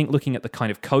develop. I think looking at the kind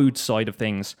of code side of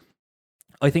things,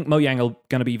 I think Mojang are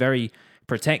going to be very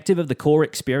protective of the core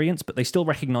experience, but they still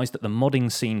recognize that the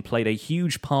modding scene played a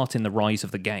huge part in the rise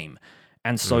of the game.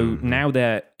 And so now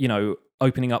they're,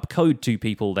 opening up code to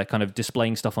people. They're kind of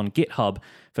displaying stuff on GitHub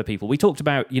for people. We talked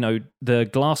about, the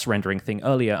glass rendering thing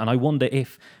earlier, and I wonder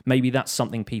if maybe that's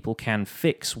something people can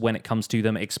fix when it comes to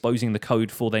them exposing the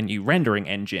code for their new rendering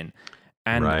engine.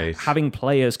 And having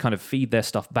players kind of feed their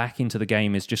stuff back into the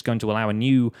game is just going to allow a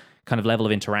new kind of level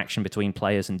of interaction between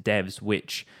players and devs,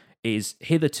 which is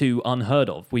hitherto unheard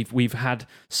of. We've had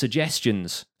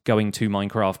suggestions going to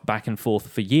Minecraft back and forth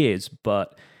for years,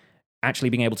 but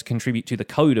actually being able to contribute to the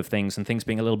code of things and things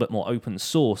being a little bit more open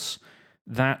source,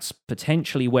 that's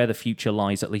potentially where the future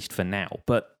lies, at least for now.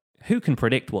 But who can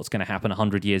predict what's going to happen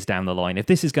 100 years down the line? If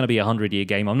this is going to be a 100-year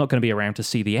game, I'm not going to be around to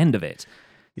see the end of it.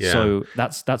 Yeah. So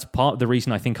that's part of the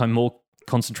reason I think I'm more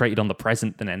concentrated on the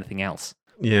present than anything else.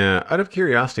 Yeah, out of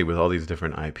curiosity, with all these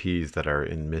different IPs that are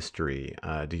in mystery,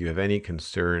 do you have any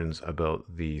concerns about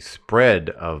the spread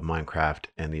of Minecraft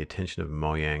and the attention of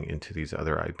Mojang into these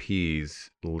other IPs,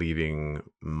 leaving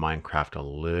Minecraft a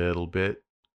little bit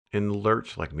in the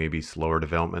lurch, like maybe slower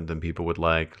development than people would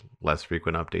like, less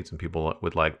frequent updates than people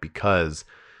would like, because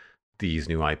these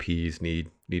new IPs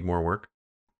need more work?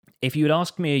 If you had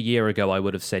asked me a year ago, I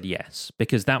would have said yes,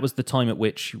 because that was the time at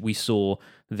which we saw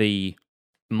the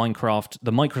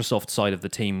Microsoft side of the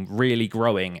team really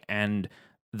growing, and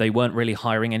they weren't really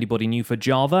hiring anybody new for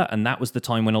Java, and that was the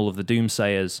time when all of the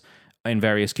doomsayers in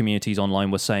various communities online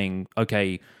were saying,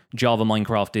 okay, Java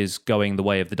Minecraft is going the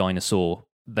way of the dinosaur.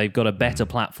 They've got a better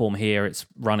platform here. It's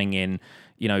running in,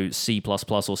 C++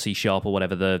 or C# or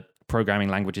whatever the programming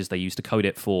languages they use to code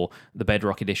it for the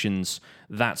Bedrock editions.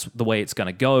 That's the way it's going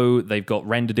to go. They've got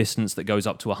render distance that goes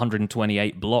up to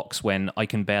 128 blocks when I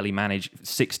can barely manage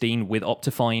 16 with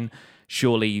Optifine.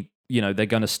 Surely, they're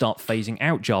going to start phasing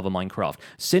out Java Minecraft.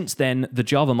 Since then, the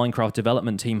Java Minecraft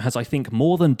development team has, I think,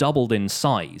 more than doubled in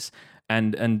size.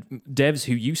 And devs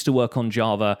who used to work on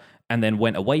Java and then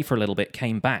went away for a little bit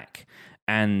came back.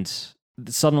 And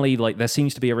suddenly, like, there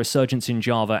seems to be a resurgence in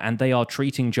Java, and they are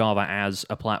treating Java as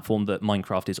a platform that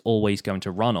Minecraft is always going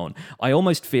to run on. I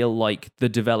almost feel like the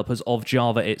developers of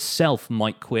Java itself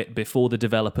might quit before the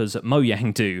developers at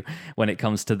Mojang do when it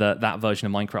comes to that version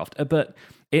of Minecraft. But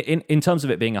in terms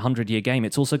of it being a 100-year game,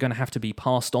 it's also going to have to be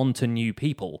passed on to new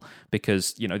people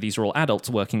because, these are all adults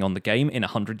working on the game. In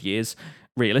 100 years,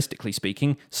 realistically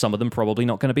speaking, some of them probably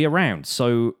not going to be around.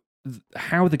 So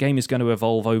how the game is going to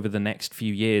evolve over the next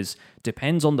few years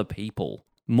depends on the people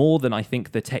more than I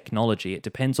think the technology. It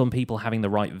depends on people having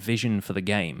the right vision for the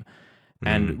game.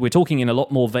 And we're talking in a lot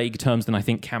more vague terms than I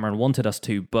think Cameron wanted us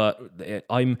to, but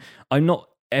I'm not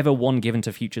ever one given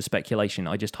to future speculation.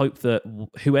 I just hope that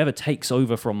whoever takes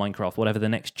over from Minecraft, whatever the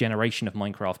next generation of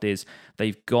Minecraft is,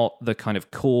 they've got the kind of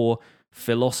core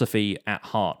philosophy at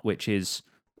heart, which is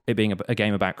it being a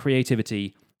game about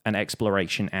creativity and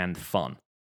exploration and fun.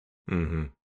 Mm-hmm.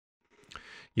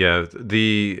 Yeah,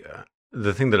 the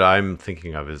thing that I'm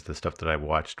thinking of is the stuff that I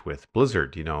watched with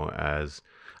Blizzard,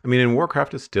 and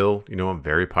Warcraft is still, a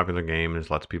very popular game. There's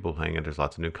lots of people playing it. There's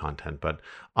lots of new content, but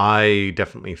I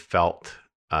definitely felt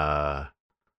the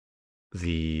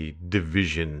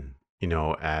division,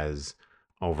 as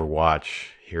Overwatch,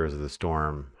 Heroes of the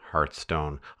Storm,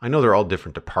 Hearthstone. I know they're all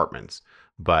different departments,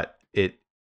 but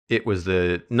it was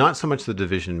not so much the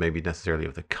division maybe necessarily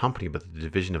of the company, but the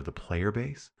division of the player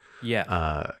base.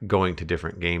 Yeah. Going to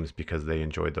different games because they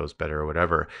enjoyed those better or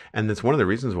whatever. And that's one of the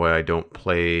reasons why I don't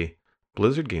play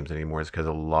Blizzard games anymore, is because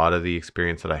a lot of the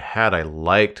experience that I had, I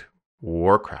liked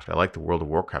Warcraft. I liked the World of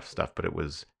Warcraft stuff, but it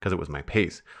was because it was my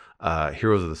pace.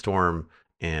 Heroes of the Storm,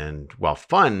 and while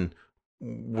fun,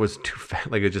 was too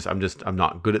fast. Like I'm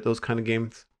not good at those kind of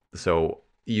games. So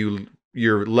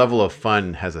your level of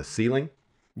fun has a ceiling.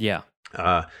 Yeah.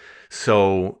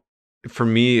 So for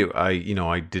me,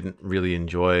 I didn't really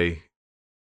enjoy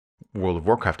World of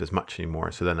Warcraft as much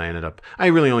anymore. So then I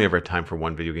really only ever had time for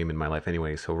one video game in my life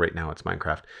anyway. So right now it's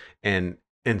Minecraft. And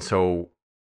so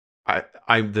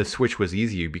the switch was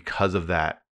easy because of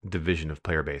that division of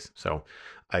player base. So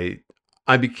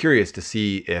I'd be curious to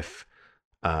see if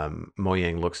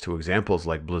Mojang looks to examples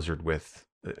like Blizzard with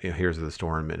Heroes of the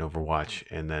Storm and Overwatch,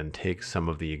 and then takes some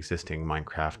of the existing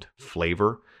Minecraft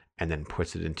flavor and then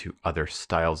puts it into other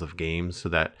styles of games, so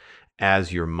that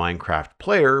as your Minecraft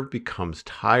player becomes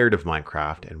tired of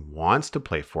Minecraft and wants to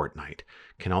play Fortnite,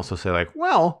 can also say like,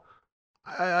 well,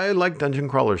 I like dungeon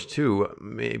crawlers too.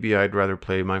 Maybe I'd rather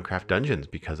play Minecraft Dungeons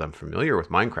because I'm familiar with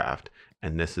Minecraft,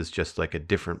 and this is just like a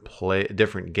different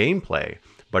gameplay,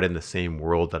 but in the same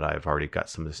world that I've already got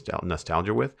some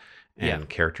nostalgia with. And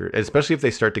character, especially if they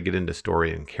start to get into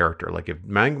story and character. Like if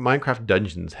Minecraft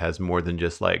Dungeons has more than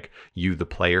just like you, the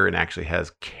player, and actually has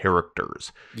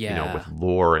characters, with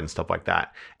lore and stuff like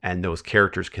that. And those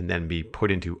characters can then be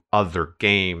put into other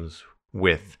games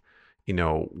with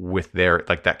their,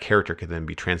 like that character can then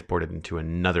be transported into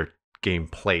another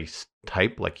gameplay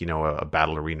type, like, a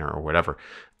battle arena or whatever.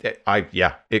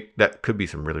 That could be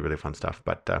some really, really fun stuff.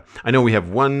 But I know we have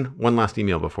one last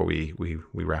email before we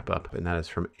wrap up, and that is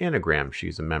from Anagram.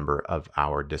 She's a member of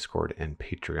our Discord and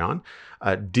Patreon.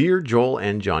 Dear Joel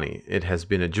and Johnny, it has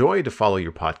been a joy to follow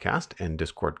your podcast and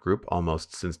Discord group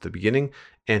almost since the beginning,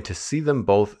 and to see them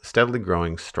both steadily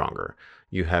growing stronger.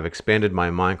 You have expanded my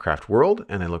Minecraft world,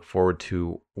 and I look forward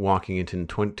to walking into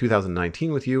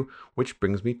 2019 with you, which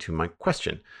brings me to my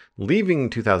question. Leaving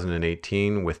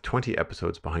 2018 with 20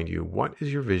 episodes behind you, what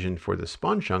is your vision for the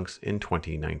Spawn Chunks in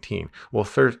 2019? Well,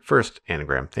 first,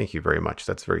 Anagram, thank you very much.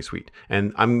 That's very sweet.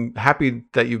 And I'm happy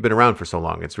that you've been around for so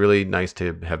long. It's really nice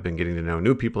to have been getting to know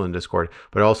new people in Discord,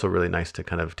 but also really nice to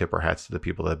kind of tip our hats to the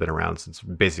people that have been around since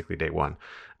basically day one.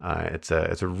 It's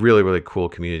a really, really cool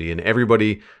community, and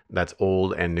everybody that's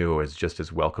old and new is just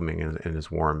as welcoming and as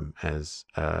warm as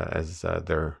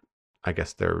their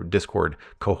Discord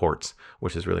cohorts,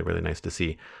 which is really, really nice to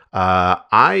see.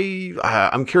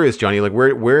 I'm curious, Johnny, like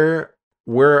where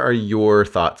are your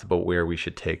thoughts about where we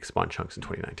should take Spawn Chunks in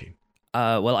 2019?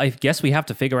 Well, I guess we have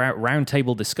to figure out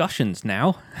roundtable discussions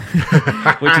now,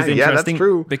 which is interesting. Yeah, that's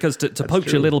true. Because to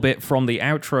poach a little bit from the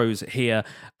outros here,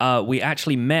 we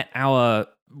actually met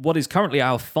what is currently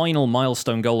our final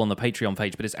milestone goal on the Patreon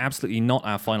page, but it's absolutely not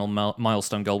our final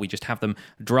milestone goal. We just have them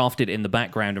drafted in the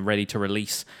background and ready to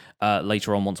release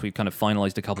later on once we've kind of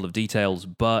finalized a couple of details.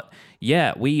 But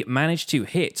yeah, we managed to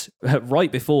hit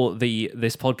right before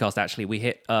this podcast. Actually, we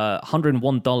hit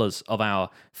 $101 of our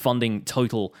funding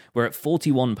total. We're at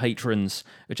 41 patrons,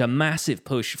 which is a massive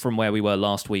push from where we were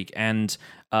last week. And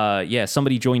yeah,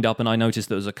 somebody joined up and I noticed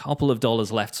there was a couple of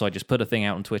dollars left. So I just put a thing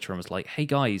out on Twitter and was like, hey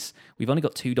guys, we've only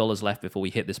got $2 left before we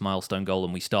hit this milestone goal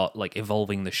and we start like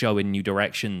evolving the show in new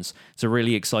directions. It's a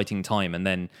really exciting time. And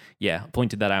then, yeah,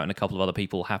 pointed that out and a couple of other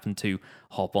people happened to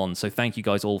hop on. So thank you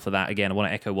guys all for that. Again, I want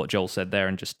to echo what Joel said there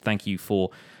and just thank you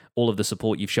for all of the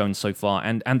support you've shown so far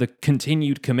and the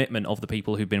continued commitment of the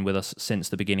people who've been with us since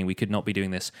the beginning. We could not be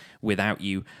doing this without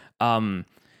you.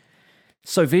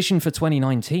 So vision for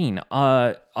 2019.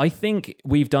 I think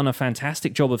we've done a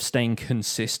fantastic job of staying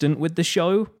consistent with the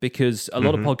show because a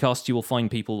lot of podcasts you will find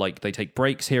people like they take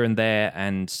breaks here and there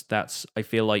and that's I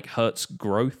feel like hurts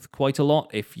growth quite a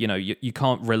lot. If you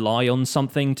can't rely on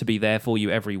something to be there for you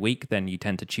every week, then you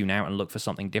tend to tune out and look for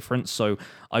something different. So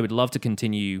I would love to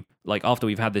continue like after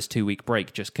we've had this 2-week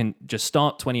break, just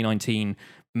start 2019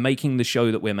 making the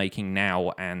show that we're making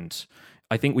now, and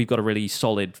I think we've got a really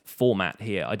solid format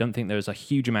here. I don't think there's a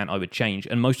huge amount I would change.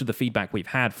 And most of the feedback we've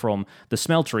had from the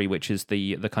Smeltery, which is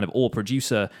the kind of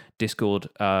producer Discord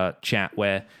chat,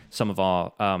 where some of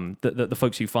our the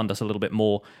folks who fund us a little bit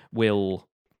more will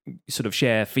sort of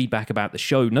share feedback about the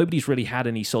show. Nobody's really had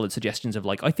any solid suggestions of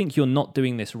like, I think you're not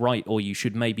doing this right, or you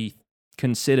should maybe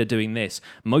consider doing this.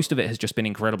 Most of it has just been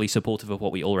incredibly supportive of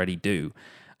what we already do.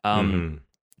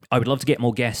 I would love to get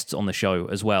more guests on the show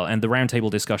as well, and the roundtable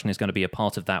discussion is going to be a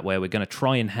part of that, where we're going to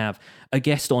try and have a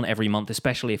guest on every month,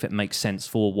 especially if it makes sense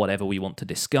for whatever we want to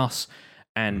discuss.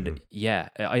 And yeah,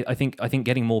 I think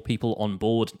getting more people on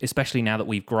board, especially now that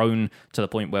we've grown to the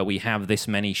point where we have this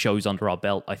many shows under our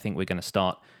belt, I think we're going to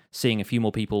start seeing a few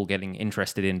more people getting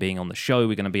interested in being on the show.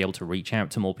 We're going to be able to reach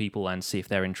out to more people and see if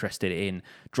they're interested in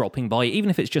dropping by, even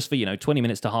if it's just for 20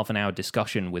 minutes to half an hour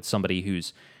discussion with somebody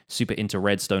who's super into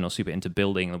Redstone or super into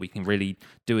building, and we can really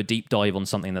do a deep dive on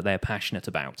something that they're passionate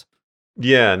about.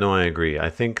 Yeah, no, I agree. I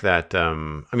think that,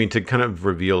 to kind of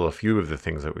reveal a few of the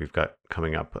things that we've got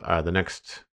coming up, the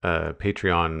next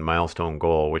Patreon milestone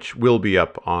goal, which will be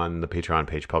up on the Patreon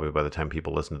page probably by the time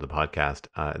people listen to the podcast,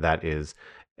 that is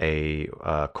a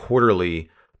quarterly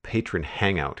patron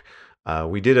hangout.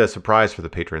 We did a surprise for the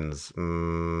patrons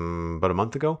about a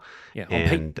month ago. Yeah,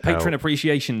 on Patron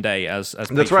Appreciation Day, as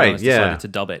that's right. Decided to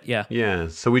dub it. Yeah, yeah.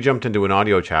 So we jumped into an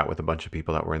audio chat with a bunch of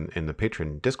people that were in the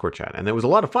patron Discord chat, and it was a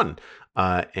lot of fun.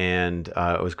 And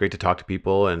it was great to talk to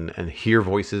people and hear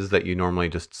voices that you normally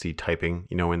just see typing,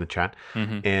 in the chat.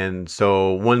 And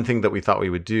so one thing that we thought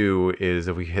we would do is,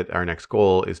 if we hit our next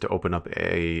goal, is to open up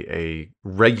a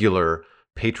regular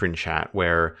patron chat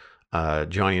where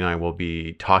Johnny and I will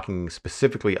be talking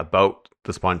specifically about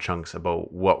the Spawn Chunks,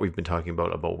 about what we've been talking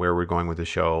about where we're going with the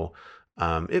show.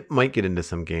 It might get into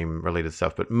some game related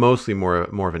stuff, but mostly more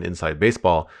of an inside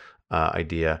baseball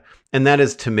idea. And that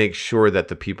is to make sure that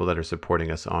the people that are supporting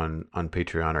us on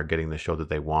Patreon are getting the show that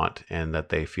they want and that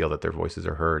they feel that their voices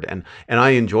are heard. And I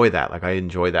enjoy that. Like, I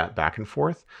enjoy that back and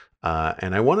forth.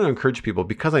 And I want to encourage people,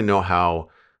 because I know how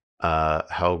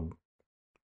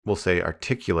we'll say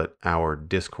articulate our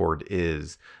Discord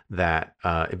is, that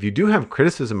if you do have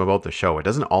criticism about the show, it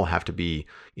doesn't all have to be,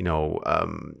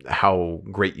 how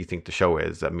great you think the show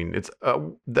is. I mean,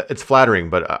 it's flattering,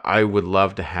 but I would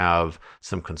love to have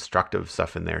some constructive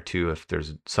stuff in there too. If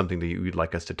there's something that you'd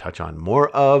like us to touch on more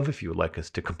of, if you would like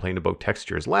us to complain about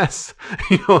textures less,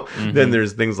 then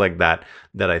there's things like that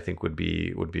I think would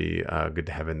be good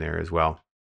to have in there as well.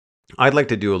 I'd like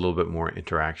to do a little bit more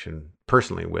interaction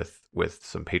personally with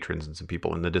some patrons and some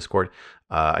people in the Discord.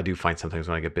 I do find sometimes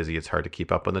when I get busy, it's hard to keep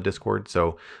up on the Discord.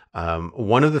 So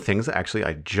one of the things actually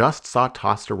I just saw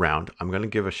tossed around, I'm going to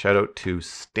give a shout out to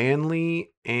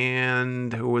Stanley,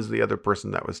 and who was the other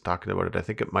person that was talking about it? I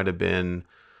think it might have been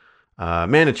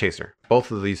Mana Chaser.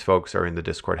 Both of these folks are in the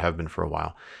Discord, have been for a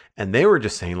while. And they were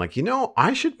just saying like,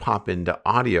 I should pop into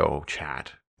audio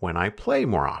chat when I play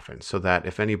more often, so that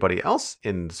if anybody else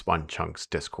in the Spawn Chunks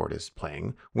Discord is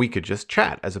playing, we could just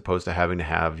chat, as opposed to having to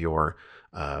have your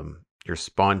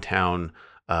Spawn Town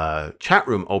chat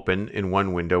room open in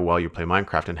one window while you play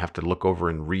Minecraft and have to look over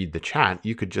and read the chat.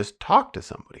 You could just talk to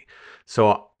somebody.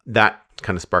 So that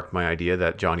kind of sparked my idea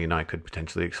that Johnny and I could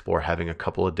potentially explore having a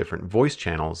couple of different voice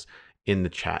channels in the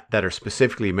chat that are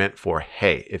specifically meant for,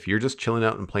 hey, if you're just chilling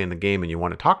out and playing the game and you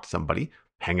want to talk to somebody,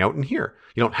 hang out in here.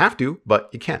 You don't have to, but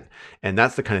you can. And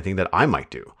that's the kind of thing that I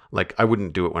might do. Like, I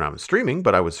wouldn't do it when I'm streaming,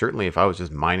 but I would certainly, if I was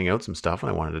just mining out some stuff and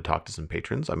I wanted to talk to some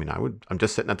patrons, I mean, I'm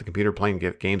just sitting at the computer playing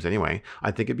games anyway.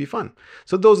 I think it'd be fun.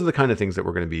 So those are the kind of things that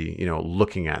we're going to be,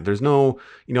 looking at. There's no,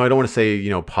 I don't want to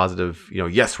say, positive,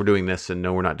 yes, we're doing this and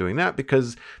no, we're not doing that,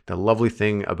 because the lovely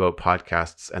thing about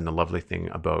podcasts and the lovely thing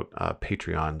about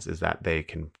Patreons is that they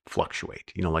can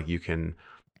fluctuate. Like, you can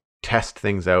test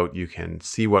things out, you can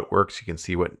see what works, you can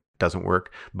see what doesn't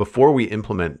work before we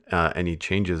implement any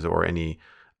changes or any,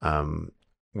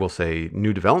 we'll say,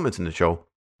 new developments in the show.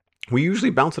 We usually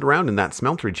bounce it around in that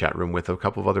Smeltery chat room with a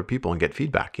couple of other people and get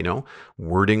feedback,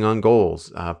 wording on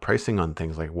goals, pricing on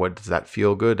things, like what does that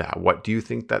feel good? What do you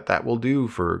think that will do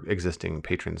for existing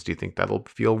patrons? Do you think that'll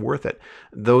feel worth it?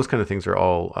 Those kind of things are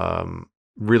all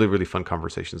really, really fun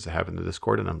conversations to have in the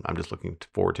Discord. And I'm just looking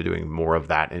forward to doing more of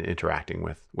that and interacting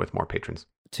with more patrons.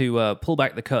 To pull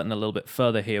back the curtain a little bit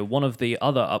further here, one of the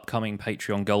other upcoming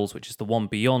Patreon goals, which is the one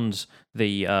beyond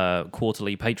the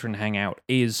quarterly patron hangout,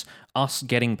 is us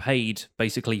getting paid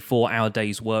basically for our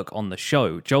day's work on the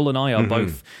show. Joel and I are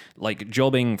both like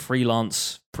jobbing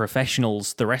freelance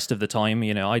professionals the rest of the time.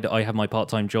 I have my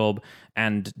part-time job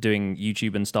and doing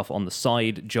YouTube and stuff on the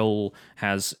side. Joel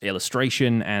has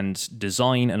illustration and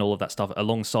design and all of that stuff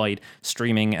alongside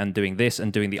streaming and doing this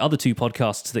and doing the other two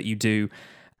podcasts that you do.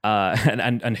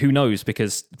 And who knows,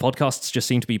 because podcasts just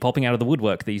seem to be popping out of the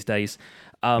woodwork these days.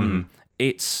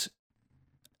 It's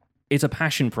a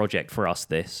passion project for us,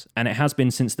 this, and it has been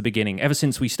since the beginning. Ever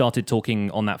since we started talking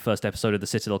on that first episode of the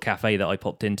Citadel Cafe that I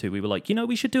popped into, we were like,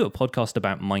 we should do a podcast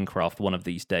about Minecraft one of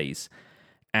these days.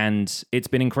 And it's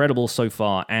been incredible so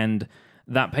far. And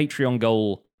that Patreon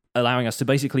goal, allowing us to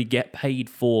basically get paid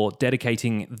for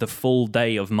dedicating the full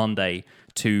day of Monday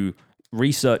to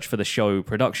research for the show,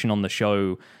 production on the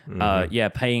show,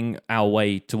 paying our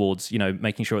way towards,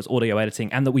 making sure it's audio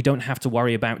editing, and that we don't have to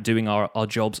worry about doing our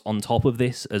jobs on top of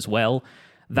this as well.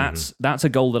 That's a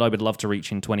goal that I would love to reach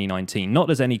in 2019.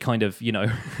 Not as any kind of,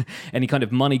 any kind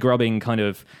of money grubbing kind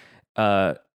of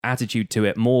attitude to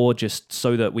it, more just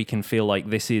so that we can feel like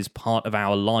this is part of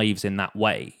our lives in that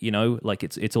way, like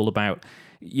it's all about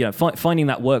finding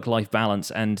that work-life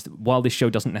balance. And while this show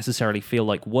doesn't necessarily feel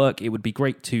like work, it would be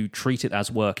great to treat it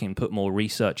as work and put more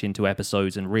research into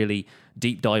episodes and really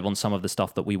deep dive on some of the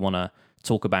stuff that we want to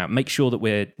talk about. Make sure that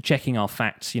we're checking our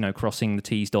facts, crossing the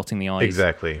T's, dotting the I's.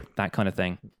 Exactly. That kind of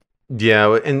thing.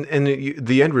 Yeah, and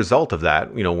the end result of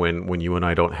that, when you and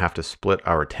I don't have to split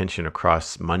our attention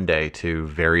across Monday to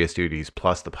various duties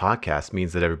plus the podcast,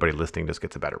 means that everybody listening just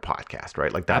gets a better podcast,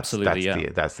 right? Like that's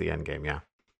the end game, yeah.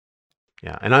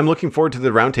 Yeah, and I'm looking forward to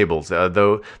the roundtables,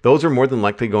 though those are more than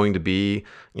likely going to be,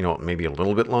 maybe a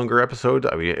little bit longer episode.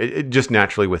 I mean, it just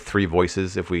naturally with three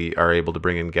voices, if we are able to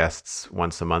bring in guests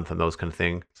once a month and those kind of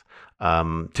things.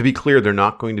 To be clear, they're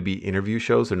not going to be interview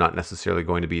shows. They're not necessarily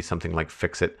going to be something like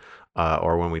Fix It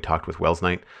or when we talked with Wells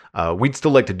Night. We'd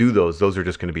still like to do those. Those are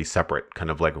just going to be separate,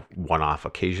 kind of like one-off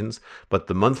occasions. But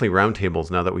the monthly roundtables,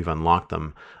 now that we've unlocked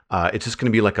them, it's just going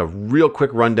to be like a real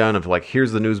quick rundown of like,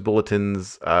 here's the news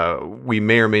bulletins. We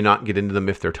may or may not get into them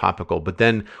if they're topical, but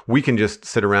then we can just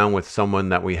sit around with someone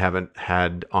that we haven't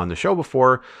had on the show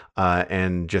before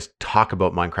and just talk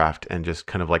about Minecraft and just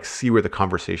kind of like see where the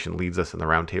conversation leads us in the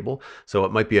roundtable. So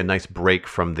it might be a nice break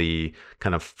from the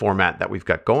kind of format that we've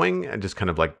got going and just kind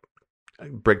of like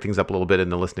break things up a little bit in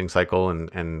the listening cycle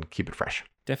and keep it fresh.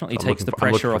 Definitely takes the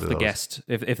pressure off the guest.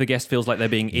 If the guest feels like they're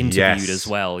being interviewed as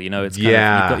well, it's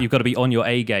kind of, you've got to be on your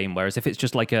A game. Whereas if it's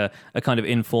just like a kind of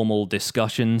informal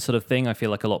discussion sort of thing, I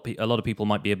feel like a lot of people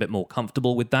might be a bit more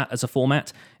comfortable with that as a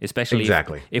format, especially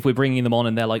if we're bringing them on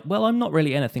and they're like, well, I'm not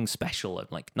really anything special. I'm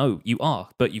like, no, you are,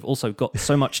 but you've also got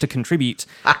so much to contribute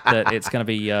that it's going to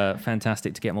be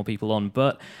fantastic to get more people on.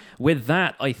 But with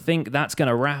that, I think that's going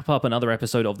to wrap up another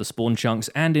episode of the Spawn Chunks,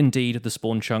 and indeed the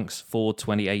Spawn Chunks for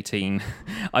 2018.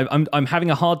 I'm having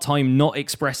a hard time not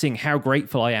expressing how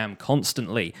grateful I am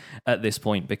constantly at this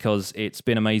point, because it's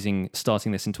been amazing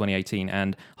starting this in 2018,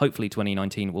 and hopefully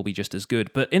 2019 will be just as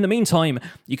good. But in the meantime,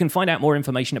 you can find out more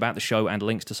information about the show and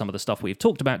links to some of the stuff we've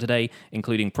talked about today,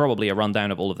 including probably a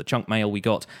rundown of all of the chunk mail we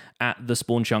got at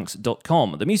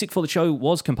thespawnchunks.com. The music for the show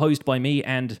was composed by me,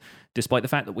 and despite the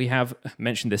fact that we have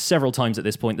mentioned this several times at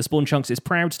this point, The Spawn Chunks is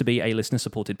proud to be a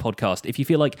listener-supported podcast. If you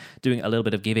feel like doing a little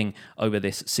bit of giving over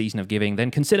this season of giving,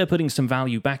 then consider putting some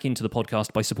value back into the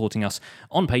podcast by supporting us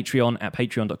on Patreon at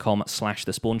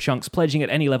patreon.com/thespawnchunks. Pledging at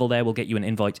any level there will get you an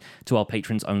invite to our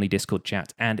patrons-only Discord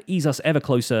chat and ease us ever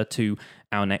closer to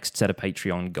our next set of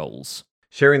Patreon goals.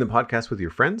 Sharing the podcast with your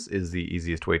friends is the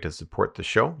easiest way to support the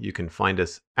show. You can find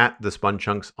us at The Spun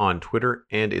Chunks on Twitter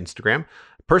and Instagram.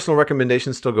 Personal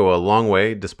recommendations still go a long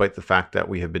way, despite the fact that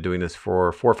we have been doing this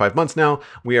for 4 or 5 months now.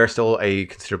 We are still a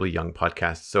considerably young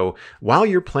podcast. So while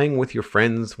you're playing with your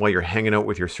friends, while you're hanging out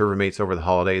with your server mates over the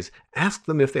holidays, ask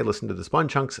them if they listen to The Spun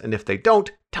Chunks, and if they don't,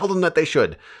 tell them that they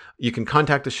should. You can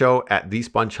contact the show at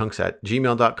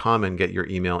thespunchunks@gmail.com and get your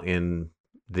email in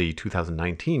the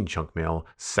 2019 Chunk Mail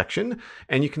section,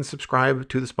 and you can subscribe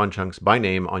to the Spun Chunks by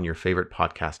name on your favorite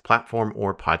podcast platform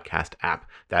or podcast app.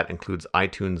 That includes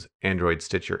iTunes, Android,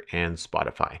 Stitcher, and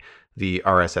Spotify. The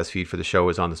RSS feed for the show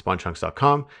is on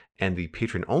thespunchunks.com, and the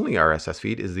patron-only RSS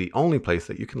feed is the only place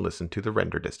that you can listen to the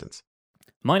render distance.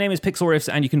 My name is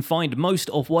Pixlriffs, and you can find most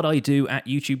of what I do at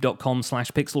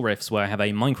youtube.com/pixelriffs, where I have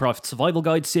a Minecraft survival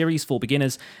guide series for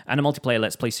beginners and a multiplayer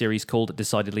Let's Play series called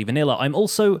Decidedly Vanilla. I'm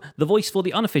also the voice for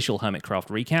the unofficial Hermitcraft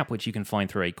recap, which you can find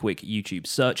through a quick YouTube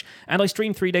search, and I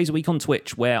stream 3 days a week on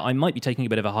Twitch, where I might be taking a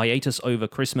bit of a hiatus over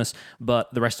Christmas,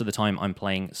 but the rest of the time I'm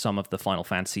playing some of the Final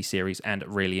Fantasy series and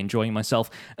really enjoying myself.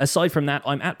 Aside from that,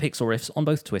 I'm at Pixlriffs on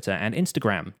both Twitter and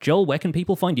Instagram. Joel, where can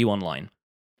people find you online?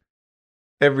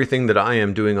 Everything that I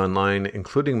am doing online,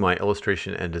 including my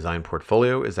illustration and design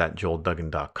portfolio, is at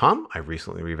joelduggan.com. I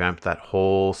recently revamped that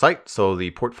whole site, so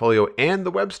the portfolio and the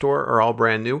web store are all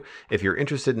brand new. If you're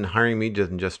interested in hiring me,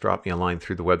 just drop me a line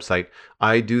through the website.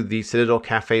 I do the Citadel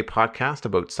Cafe podcast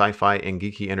about sci-fi and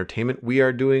geeky entertainment. We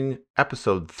are doing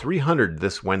episode 300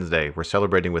 this Wednesday. We're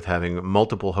celebrating with having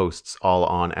multiple hosts all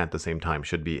on at the same time.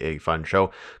 Should be a fun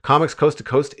show. Comics Coast to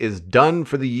Coast is done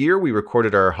for the year. We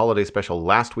recorded our holiday special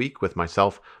last week with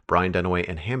myself, Brian Dunaway,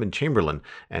 and Hammond Chamberlain,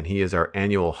 and he is our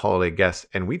annual holiday guest,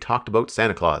 and we talked about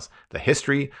Santa Claus, the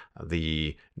history,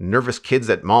 the nervous kids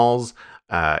at malls.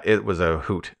 It was a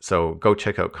hoot. So go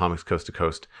check out Comics Coast to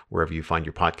Coast wherever you find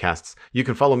your podcasts. You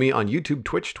can follow me on YouTube,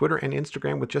 Twitch, Twitter, and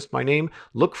Instagram with just my name.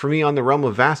 Look for me on the Realm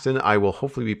of Vastin. I will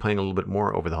hopefully be playing a little bit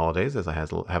more over the holidays as I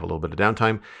have a little bit of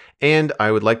downtime. And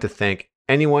I would like to thank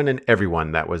anyone and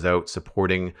everyone that was out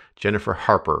supporting Jennifer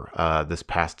Harper this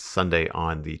past Sunday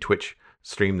on the Twitch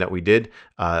stream that we did.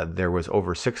 There was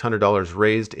over $600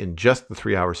 raised in just the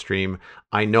 3-hour stream.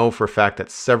 I know for a fact that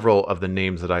several of the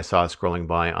names that I saw scrolling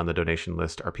by on the donation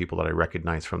list are people that I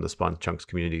recognize from the Spun Chunks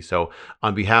community. So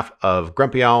on behalf of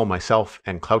Grumpy Owl, myself,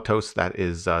 and Klautos, that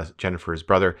is Jennifer's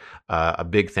brother, a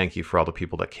big thank you for all the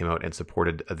people that came out and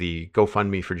supported. The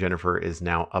GoFundMe for Jennifer is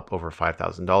now up over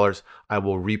 $5,000. I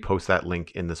will repost that link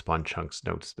in the Spun Chunks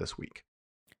notes this week.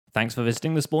 Thanks for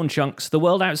visiting the Spawn Chunks. The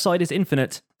world outside is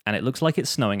infinite, and it looks like it's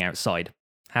snowing outside.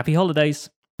 Happy holidays!